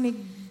just want to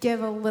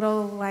give a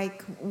little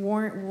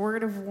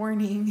word of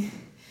warning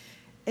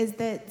is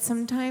that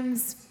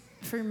sometimes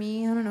for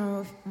me, I don't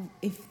know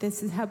if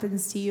this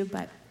happens to you,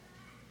 but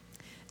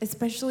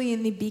especially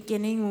in the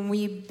beginning when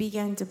we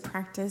began to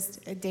practice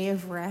a day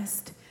of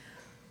rest,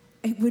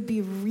 it would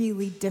be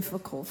really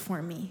difficult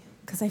for me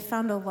because I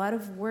found a lot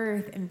of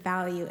worth and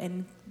value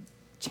in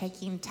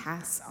checking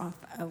tasks off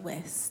a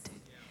list.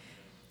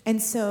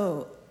 And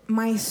so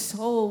my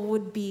soul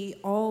would be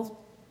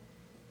all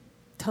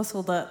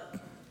tussled up,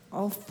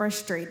 all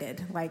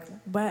frustrated,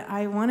 but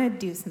I want to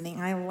do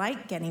something. I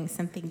like getting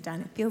something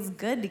done. It feels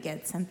good to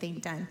get something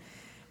done.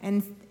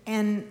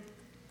 And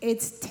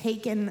it's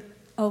taken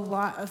a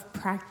lot of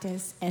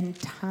practice and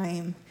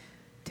time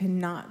to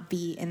not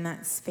be in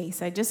that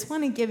space. I just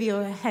want to give you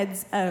a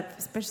heads up,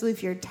 especially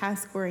if you're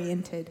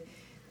task-oriented,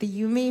 that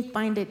you may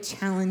find it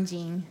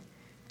challenging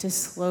to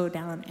slow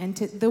down. And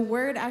the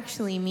word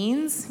actually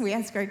means, we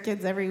ask our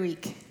kids every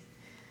week.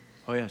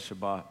 Oh yeah,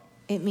 Shabbat.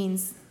 It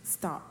means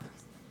stop.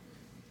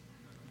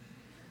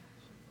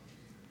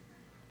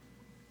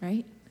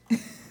 Right?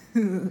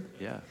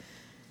 Yeah.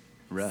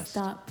 Rest.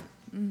 Stop.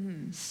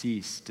 Mm-hmm.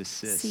 Cease,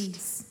 desist.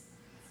 Cease.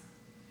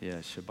 Yeah,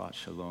 Shabbat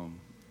Shalom.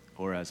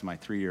 Or as my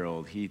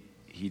 3-year-old, he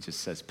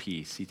just says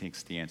peace. He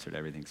thinks the answer to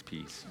everything's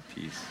peace.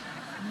 Peace.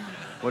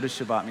 What does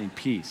Shabbat mean?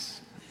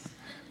 Peace.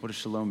 What does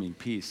Shalom mean?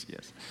 Peace,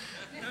 yes.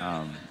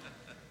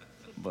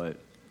 But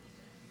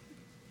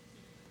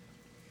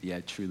yeah,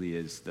 it truly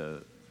is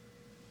the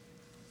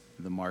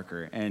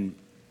marker. And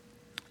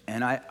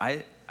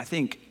I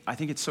think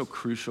it's so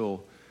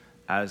crucial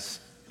as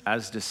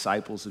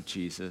disciples of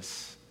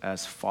Jesus,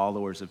 as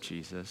followers of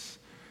Jesus,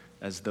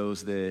 as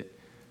those that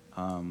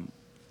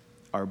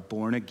are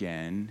born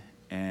again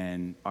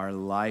and our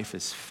life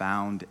is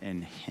found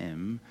in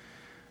him,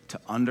 to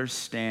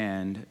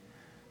understand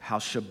how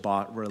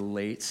Shabbat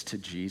relates to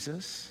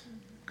Jesus.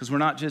 Because we're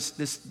not just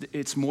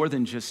it's more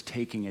than just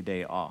taking a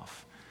day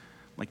off.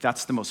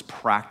 That's the most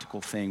practical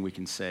thing we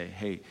can say.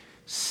 Hey,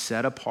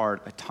 set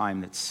apart a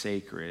time that's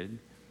sacred,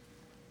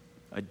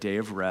 a day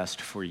of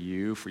rest for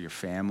you, for your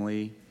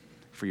family,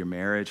 for your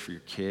marriage, for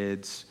your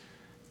kids.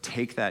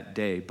 Take that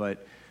day,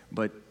 but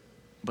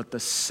the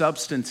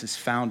substance is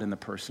found in the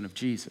person of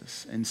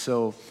Jesus. And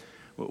so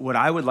what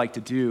I would like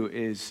to do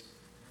is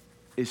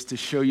to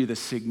show you the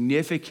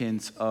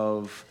significance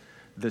of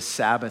the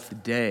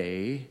Sabbath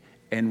day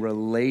and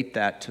relate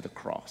that to the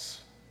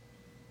cross.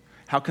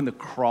 How can the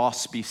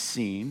cross be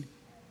seen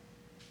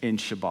in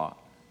Shabbat?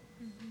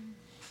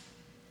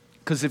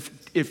 Because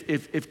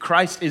if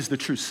Christ is the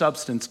true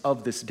substance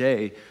of this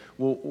day,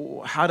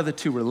 well, how do the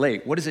two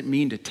relate? What does it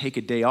mean to take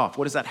a day off?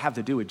 What does that have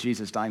to do with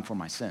Jesus dying for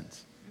my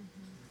sins?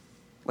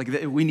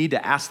 We need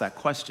to ask that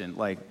question.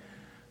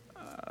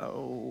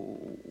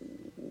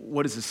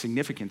 What is the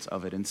significance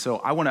of it? And so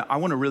I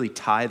want to really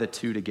tie the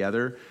two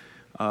together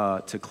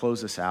to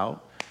close this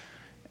out.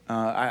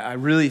 I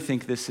really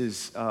think this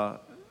is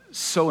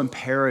so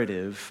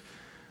imperative,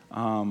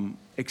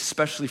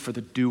 especially for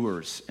the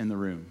doers in the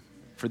room,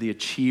 for the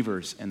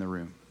achievers in the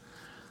room.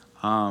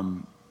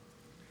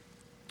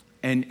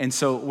 And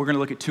so we're going to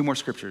look at 2 more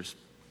scriptures.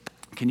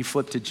 Can you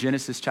flip to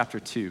Genesis chapter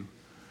 2?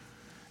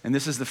 And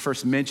this is the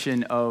first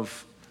mention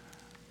of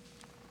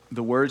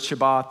the word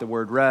Shabbat, the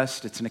word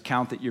rest. It's an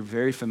account that you're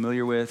very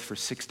familiar with. For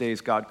 6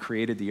 days, God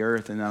created the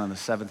earth, and then on the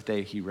 7th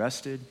day, he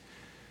rested.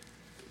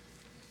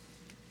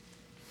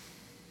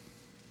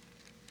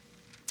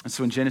 And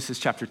so in Genesis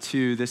chapter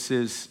 2, this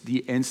is the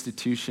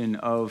institution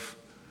of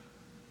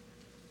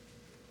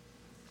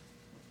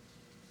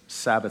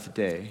Sabbath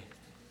day.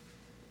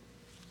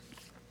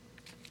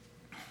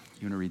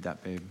 You want to read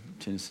that, babe?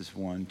 Genesis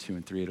 1, 2,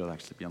 and 3. It'll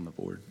actually be on the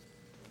board.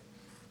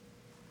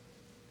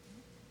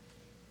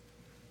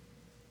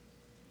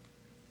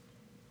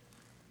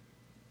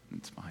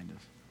 It's behind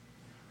us.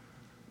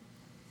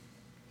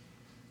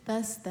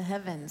 Thus the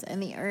heavens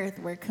and the earth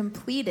were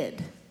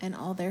completed, and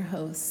all their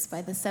hosts.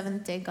 By the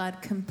 7th day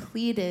God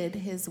completed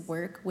his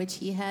work which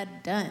he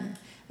had done,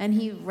 and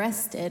he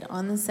rested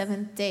on the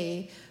 7th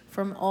day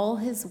from all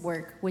his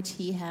work which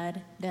he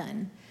had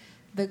done.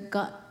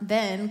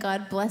 Then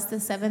God blessed the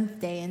 7th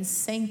day and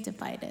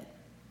sanctified it,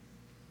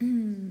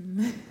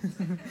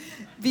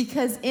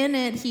 because in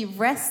it he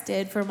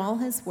rested from all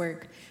his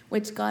work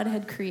which God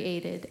had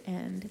created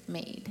and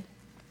made.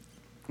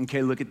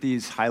 Okay, look at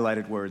these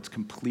highlighted words: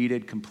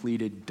 completed,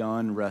 completed,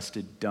 done,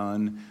 rested,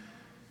 done.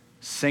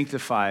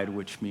 Sanctified,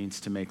 which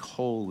means to make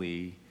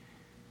holy,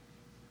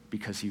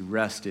 because he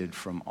rested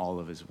from all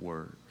of his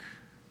work.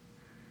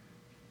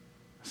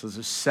 So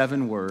there's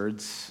 7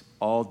 words,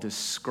 all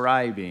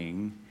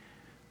describing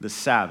the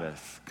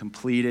Sabbath.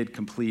 Completed,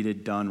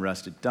 done,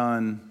 rested,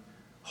 done,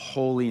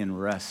 holy and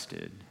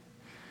rested.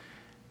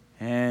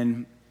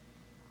 And,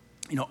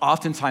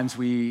 oftentimes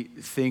we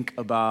think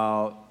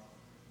about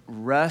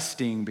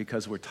resting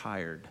because we're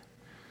tired.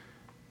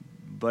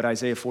 But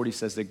Isaiah 40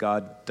 says that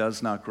God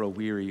does not grow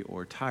weary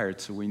or tired,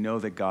 so we know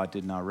that God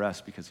did not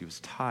rest because he was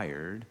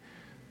tired,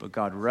 but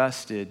God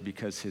rested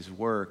because his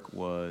work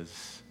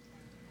was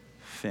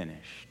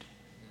finished.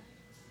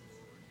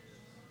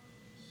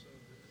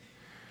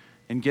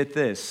 And get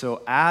this,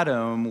 so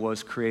Adam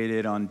was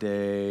created on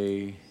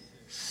day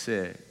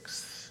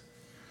 6.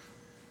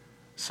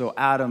 So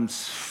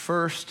Adam's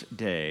first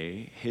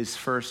day, his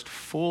first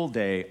full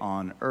day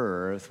on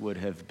earth would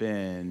have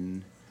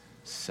been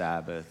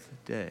Sabbath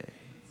day.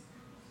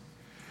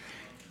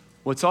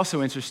 What's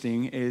also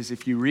interesting is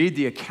if you read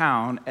the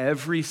account,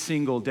 every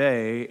single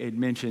day it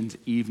mentions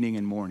evening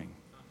and morning.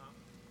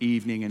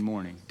 Evening and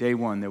morning. Day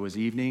 1, there was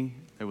evening,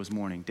 there was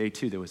morning. Day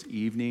 2, there was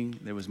evening,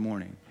 there was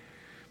morning.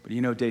 But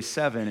day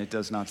 7, it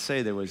does not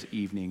say there was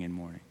evening and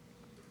morning.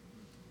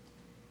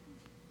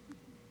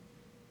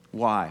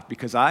 Why?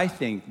 Because I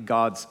think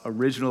God's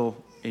original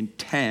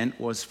intent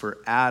was for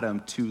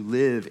Adam to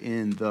live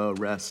in the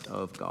rest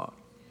of God.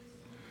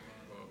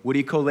 Would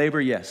he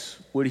co-labor?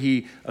 Yes. Would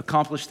he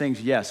accomplish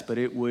things? Yes. But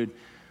it would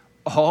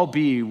all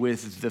be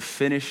with the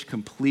finished,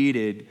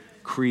 completed,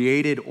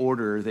 created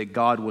order that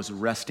God was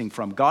resting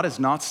from. God is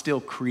not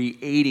still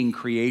creating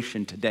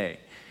creation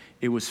today.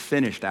 It was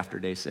finished after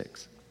day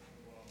 6.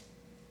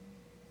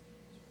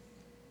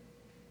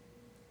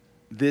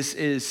 This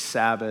is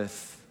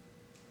Sabbath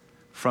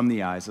from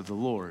the eyes of the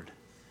Lord.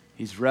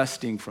 He's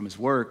resting from his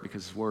work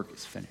because his work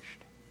is finished.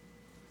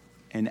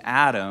 And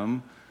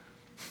Adam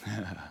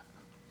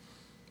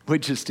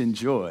would just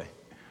enjoy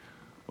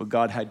what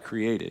God had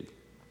created.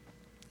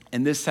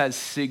 And this has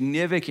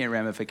significant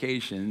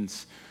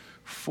ramifications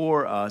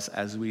for us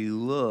as we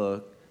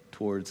look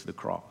towards the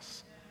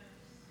cross.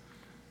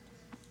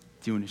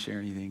 Do you want to share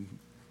anything?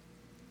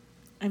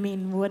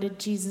 What did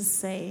Jesus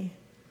say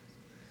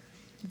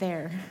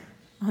there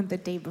on the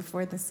day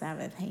before the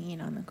Sabbath, hanging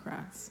on the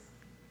cross?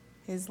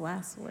 His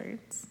last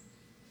words.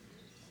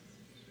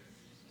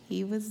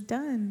 He was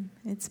done.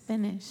 It's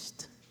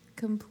finished.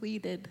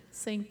 Completed,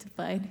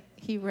 sanctified,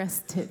 he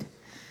rested.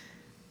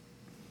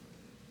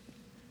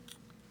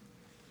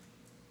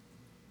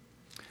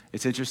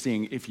 It's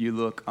interesting, if you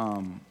look,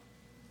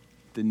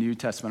 the New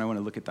Testament, I want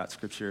to look at that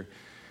scripture.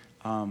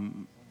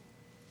 In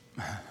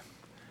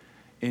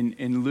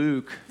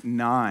Luke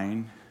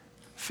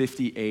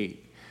 9:58,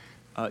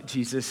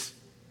 Jesus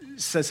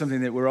says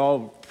something that we're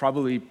all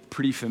probably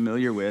pretty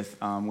familiar with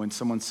when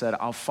someone said,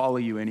 "I'll follow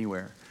you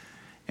anywhere."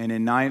 And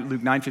in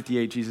Luke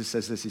 9:58, Jesus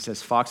says this. He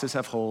says, "Foxes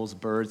have holes,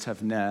 birds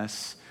have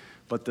nests,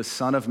 but the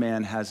Son of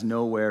Man has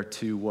nowhere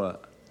to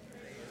what?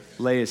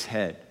 Lay his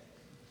head."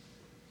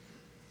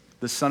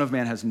 The Son of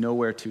Man has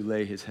nowhere to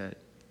lay his head.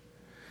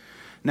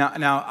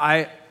 Now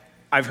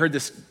I've heard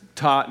this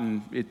taught,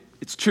 and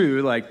it's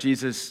true, like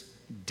Jesus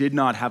did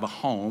not have a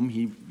home.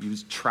 He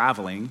was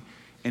traveling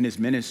in his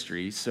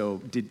ministry.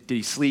 So did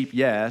he sleep?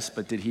 Yes.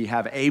 But did he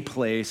have a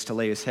place to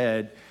lay his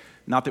head?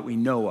 Not that we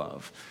know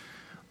of.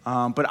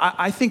 But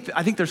I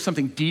think there's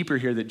something deeper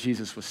here that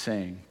Jesus was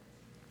saying.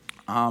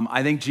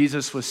 I think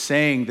Jesus was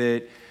saying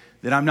that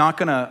I'm not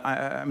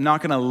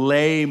gonna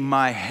lay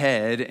my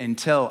head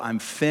until I'm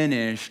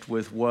finished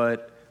with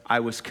what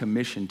I was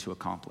commissioned to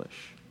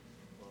accomplish.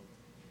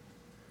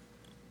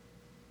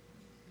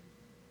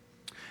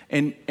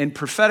 And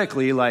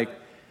prophetically, like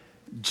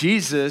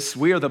Jesus,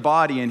 we are the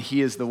body and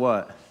he is the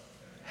what?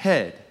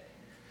 Head.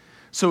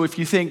 So if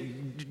you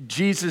think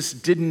Jesus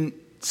didn't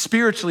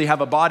spiritually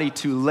have a body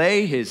to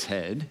lay his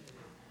head,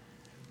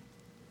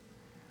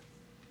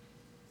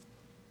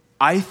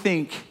 I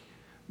think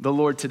the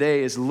Lord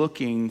today is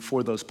looking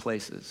for those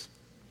places.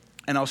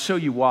 And I'll show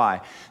you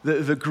why.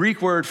 The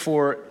Greek word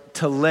for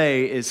to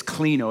lay is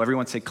klino.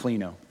 Everyone say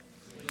klino.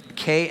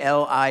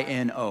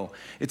 K-L-I-N-O.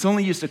 It's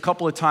only used a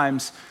couple of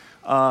times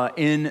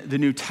in the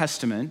New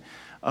Testament,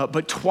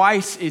 but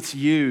twice it's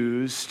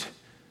used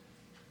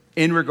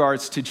in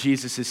regards to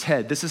Jesus'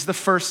 head. This is the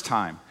first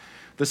time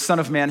the Son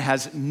of Man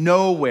has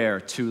nowhere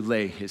to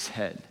lay his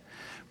head.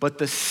 But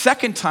the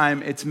second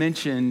time it's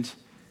mentioned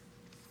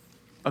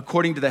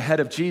according to the head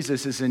of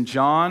Jesus is in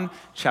John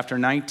chapter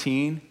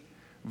 19,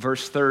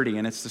 verse 30.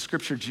 And it's the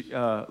scripture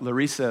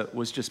Larissa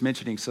was just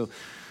mentioning. So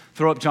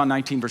throw up John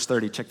 19, verse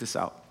 30. Check this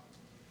out.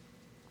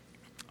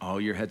 Oh,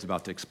 your head's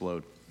about to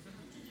explode.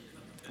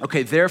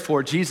 Okay,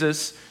 therefore,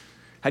 Jesus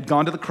had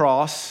gone to the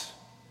cross.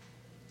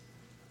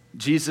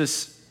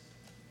 Jesus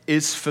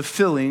is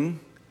fulfilling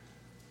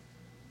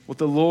what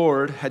the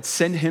Lord had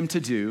sent him to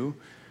do.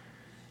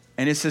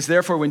 And it says,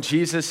 therefore, when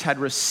Jesus had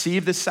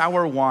received the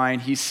sour wine,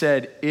 he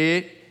said,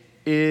 it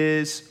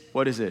is,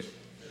 what is it?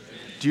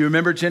 Do you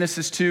remember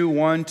Genesis 2,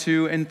 1,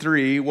 2, and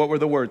 3? What were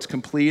the words?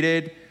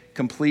 Completed,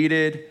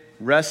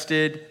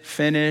 rested,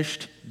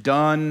 finished,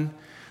 done.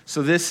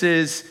 So this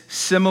is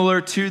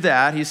similar to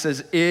that. He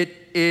says, it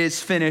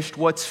is finished.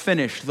 What's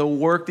finished? The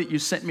work that you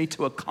sent me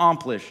to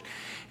accomplish.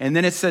 And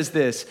then it says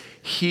this,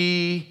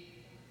 he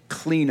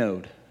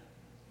klenoed.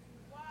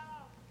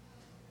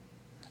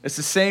 It's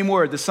the same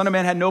word. The Son of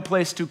Man had no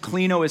place to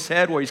kleno his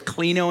head, where he's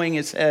klenoing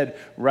his head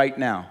right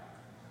now.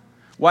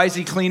 Why is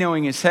he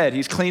klenoing his head?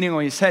 He's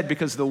klenoing his head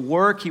because the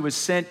work he was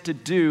sent to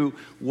do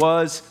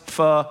was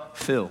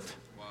fulfilled.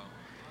 Wow.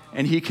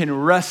 And he can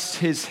rest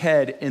his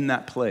head in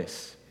that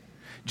place.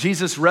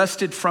 Jesus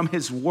rested from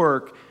his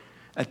work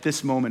at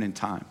this moment in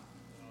time.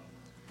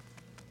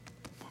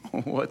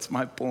 What's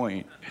my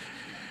point?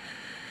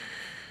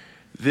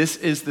 This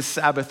is the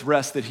Sabbath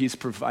rest that he's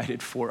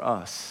provided for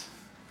us.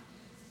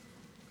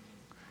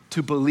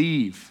 To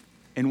believe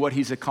in what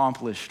he's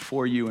accomplished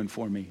for you and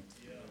for me.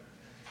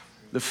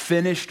 The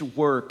finished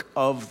work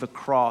of the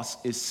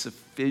cross is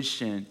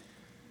sufficient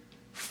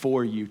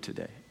for you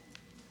today.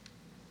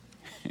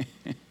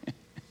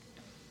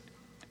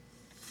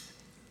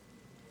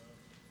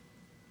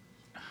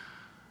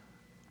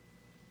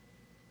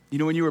 You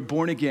know, when you were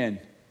born again,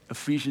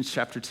 Ephesians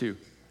chapter 2,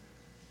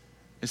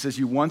 it says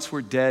you once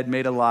were dead,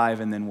 made alive,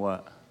 and then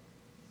what?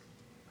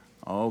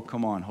 Oh,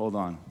 come on, hold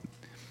on.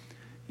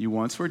 You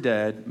once were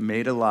dead,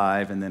 made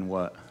alive, and then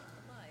what?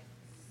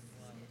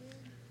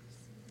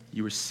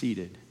 You were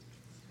seated.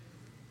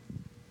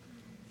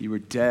 You were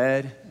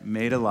dead,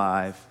 made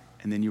alive,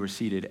 and then you were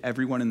seated.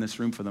 Everyone in this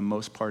room, for the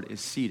most part,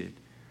 is seated.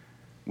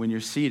 When you're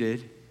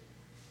seated,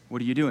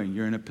 what are you doing?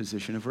 You're in a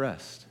position of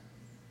rest.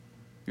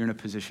 You're in a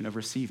position of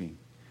receiving.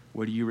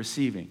 What are you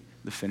receiving?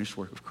 The finished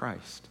work of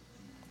Christ.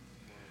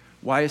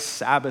 Why is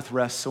Sabbath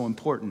rest so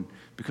important?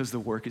 Because the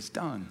work is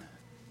done.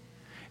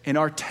 And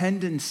our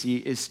tendency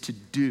is to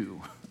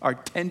do. Our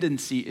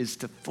tendency is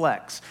to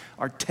flex.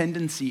 Our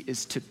tendency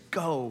is to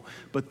go.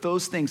 But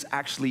those things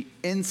actually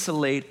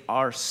insulate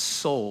our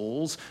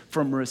souls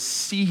from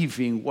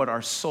receiving what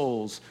our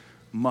souls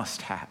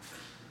must have.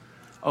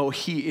 Oh,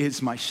 he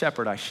is my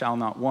shepherd, I shall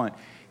not want.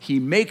 He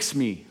makes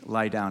me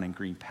lie down in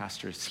green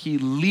pastures. He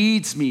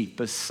leads me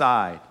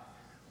beside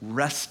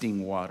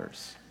resting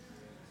waters.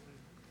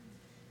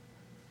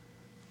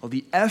 Well,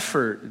 the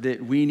effort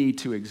that we need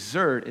to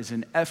exert is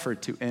an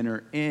effort to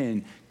enter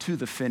into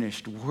the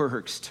finished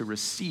works to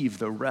receive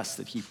the rest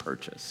that he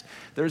purchased.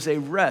 There's a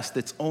rest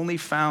that's only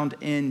found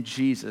in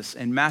Jesus.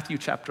 And Matthew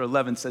chapter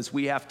 11 says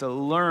we have to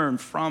learn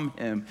from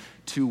him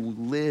to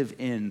live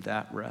in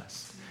that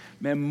rest.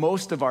 Man,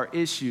 most of our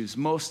issues,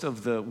 most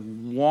of the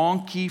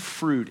wonky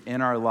fruit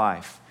in our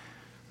life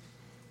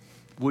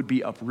would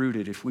be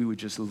uprooted if we would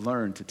just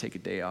learn to take a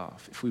day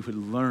off, if we would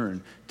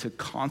learn to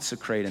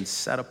consecrate and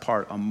set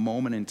apart a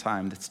moment in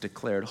time that's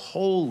declared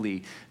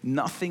holy.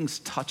 Nothing's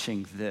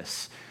touching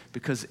this,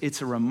 because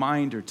it's a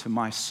reminder to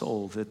my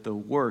soul that the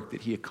work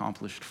that he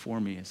accomplished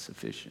for me is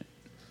sufficient.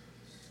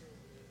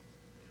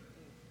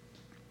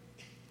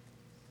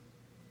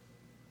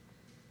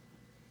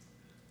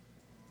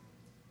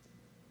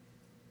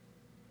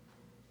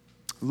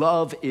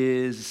 Love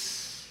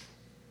is...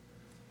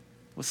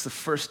 What's the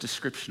first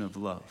description of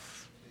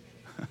love?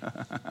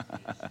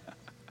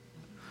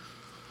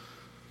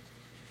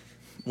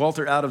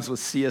 Walter Adams was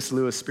C.S.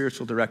 Lewis'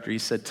 spiritual director. He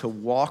said, to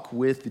walk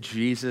with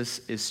Jesus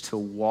is to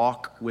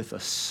walk with a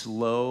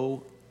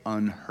slow,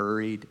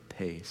 unhurried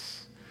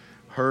pace.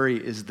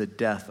 Hurry is the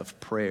death of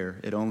prayer.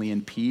 It only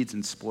impedes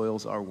and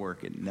spoils our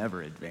work. It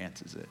never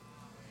advances it.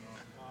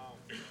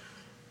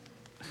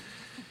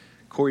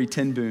 Corrie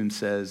ten Boom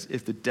says,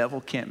 if the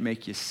devil can't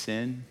make you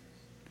sin,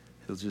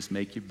 he'll just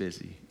make you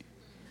busy.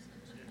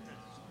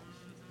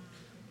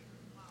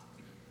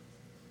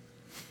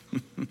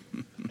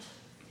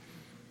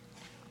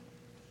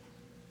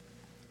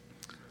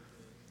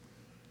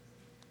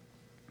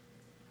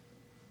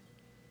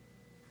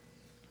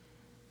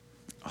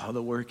 All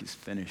the work is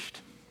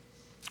finished.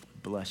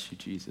 Bless you,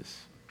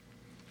 Jesus.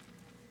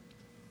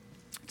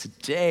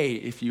 Today,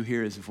 if you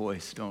hear his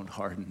voice, don't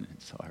harden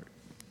its heart.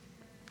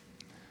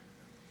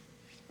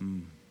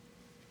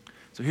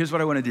 So here's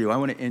what I want to do. I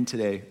want to end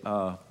today.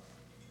 I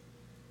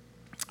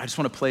just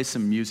want to play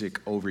some music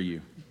over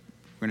you.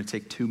 We're going to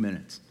take 2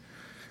 minutes.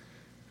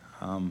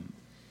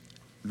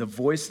 The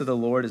voice of the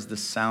Lord is the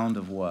sound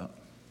of what?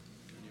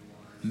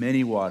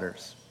 Many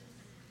waters.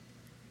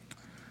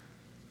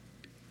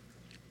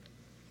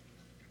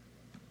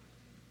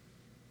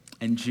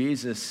 And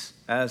Jesus,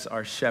 as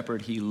our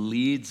shepherd, he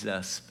leads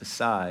us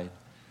beside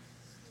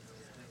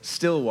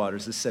still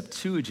waters. The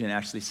Septuagint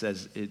actually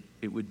says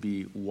it would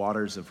be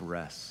waters of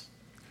rest.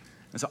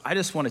 And so I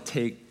just want to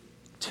take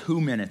 2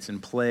 minutes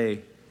and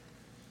play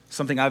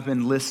something I've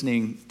been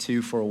listening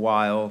to for a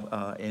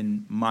while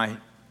in my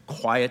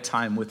quiet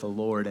time with the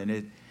Lord, and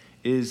it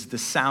is the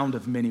sound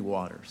of many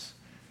waters.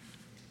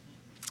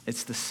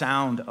 It's the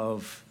sound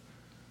of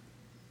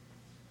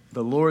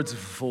the Lord's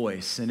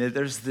voice, and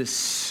there's this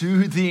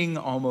soothing,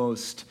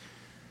 almost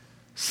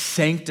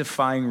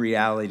sanctifying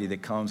reality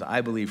that comes,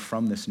 I believe,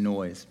 from this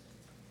noise.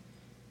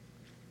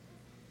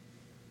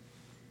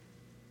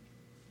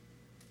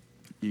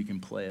 You can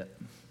play it,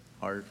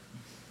 Art.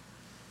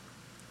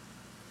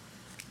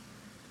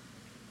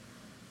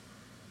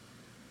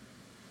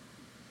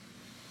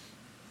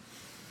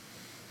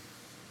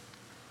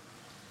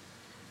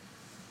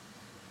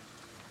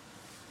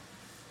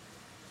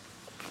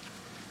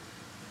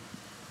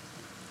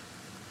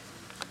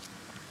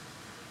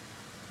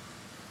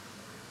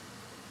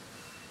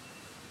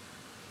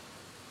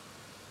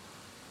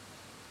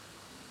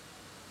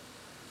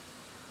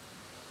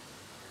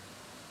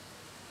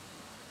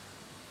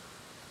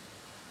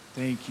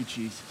 Thank you,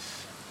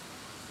 Jesus.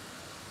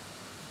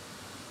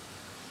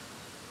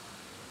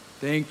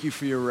 Thank you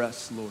for your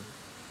rest, Lord.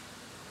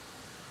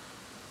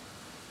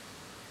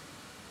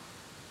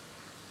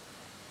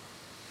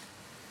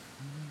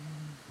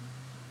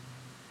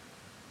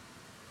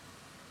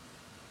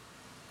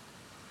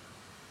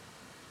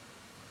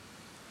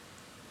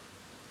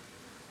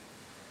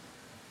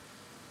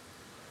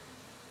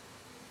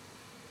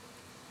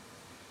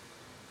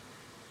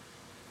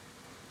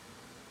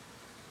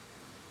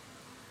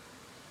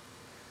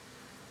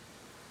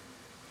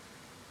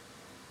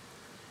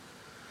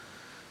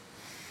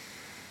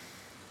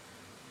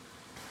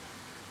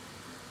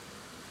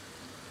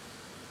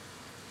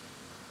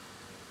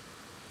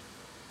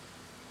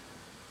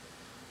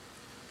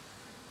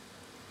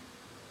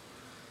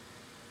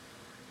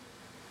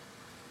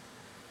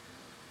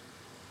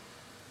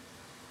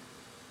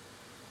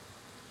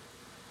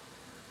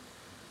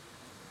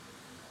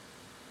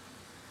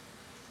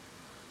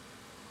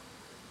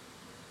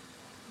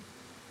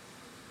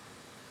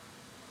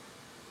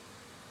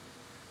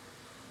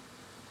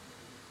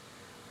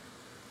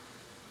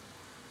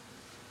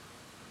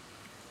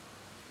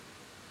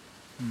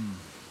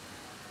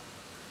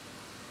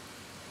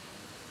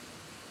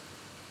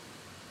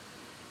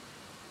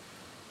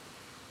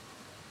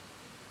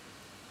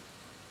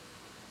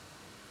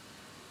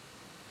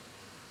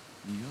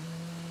 Your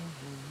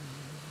voice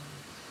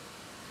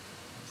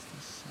is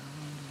the sound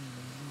of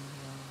many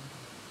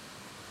waters.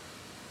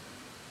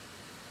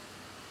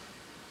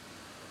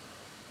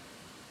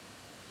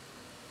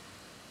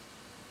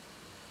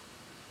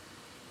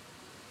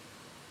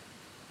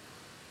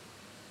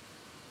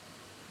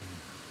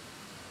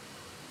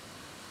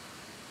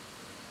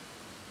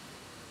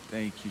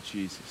 Thank you,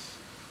 Jesus.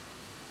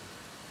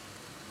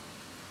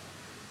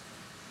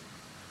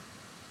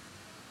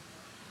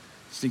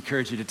 Just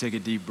encourage you to take a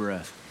deep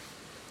breath,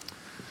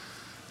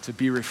 to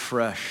be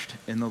refreshed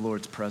in the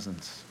Lord's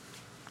presence.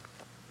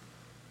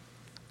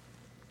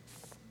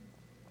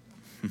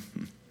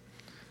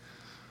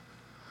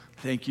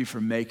 Thank you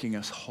for making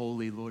us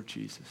holy, Lord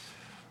Jesus.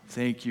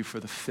 Thank you for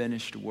the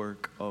finished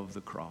work of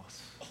the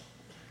cross.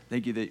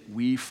 Thank you that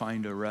we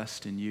find a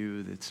rest in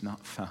you that's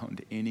not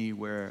found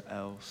anywhere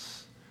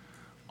else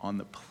on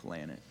the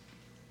planet.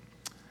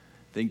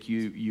 Thank you,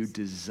 you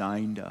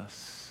designed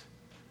us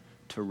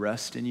to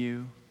rest in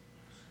you,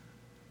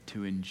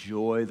 to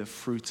enjoy the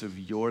fruits of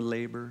your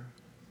labor.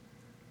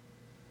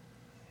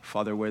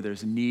 Father, where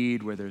there's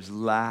need, where there's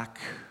lack,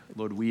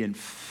 Lord, we in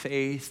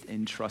faith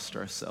entrust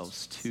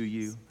ourselves to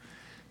you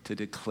to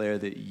declare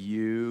that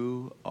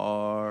you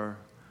are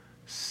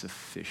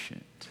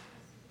sufficient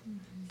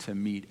to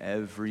meet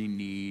every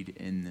need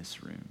in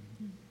this room.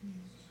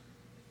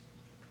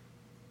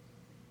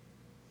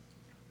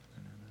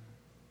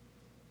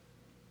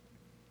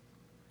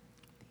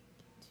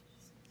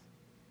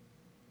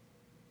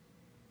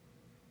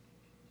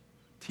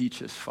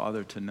 Teach us,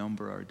 Father, to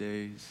number our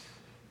days.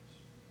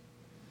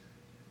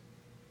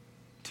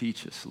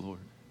 Teach us, Lord.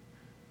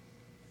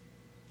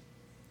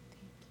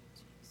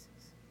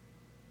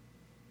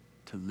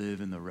 To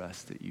live in the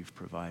rest that you've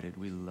provided.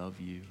 We love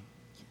you.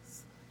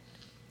 Yes.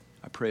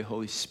 I pray,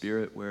 Holy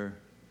Spirit, where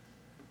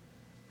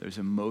there's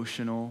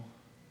emotional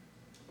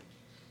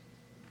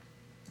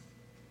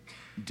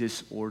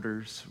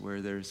disorders, where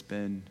there's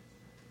been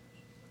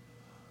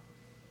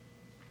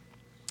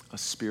a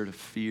spirit of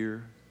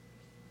fear,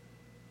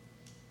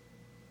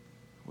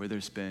 where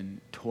there's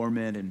been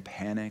torment and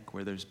panic,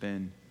 where there's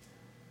been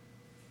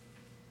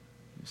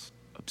this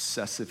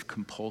obsessive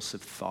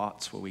compulsive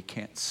thoughts where we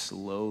can't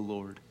slow,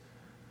 Lord,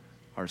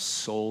 our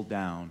soul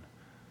down.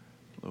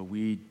 Lord,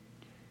 we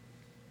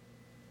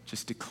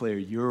just declare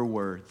your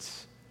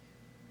words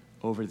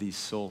over these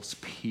souls.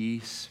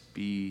 Peace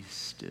be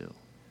still.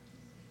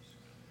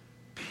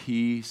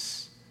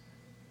 Peace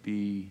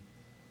be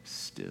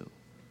still.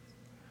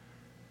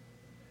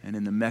 And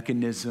in the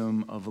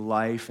mechanism of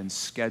life and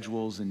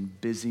schedules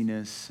and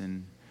busyness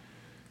and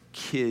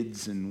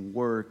kids and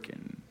work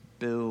and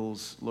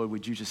bills, Lord,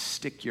 would you just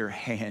stick your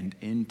hand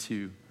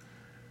into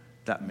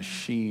that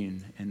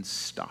machine and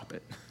stop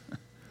it?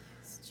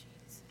 Yes,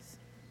 Jesus.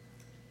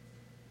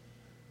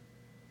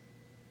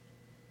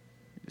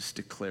 Just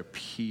declare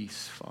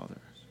peace,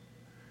 Father,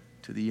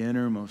 to the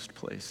innermost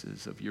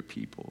places of your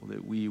people,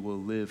 that we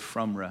will live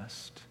from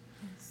rest,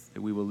 yes,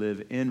 that we will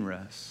live in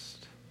rest.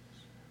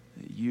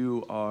 That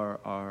you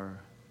are our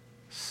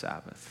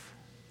Sabbath.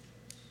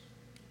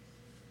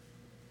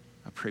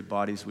 I pray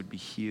bodies would be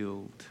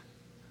healed,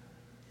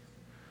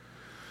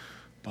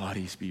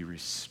 bodies be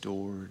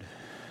restored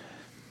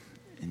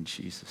in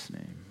Jesus'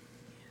 name.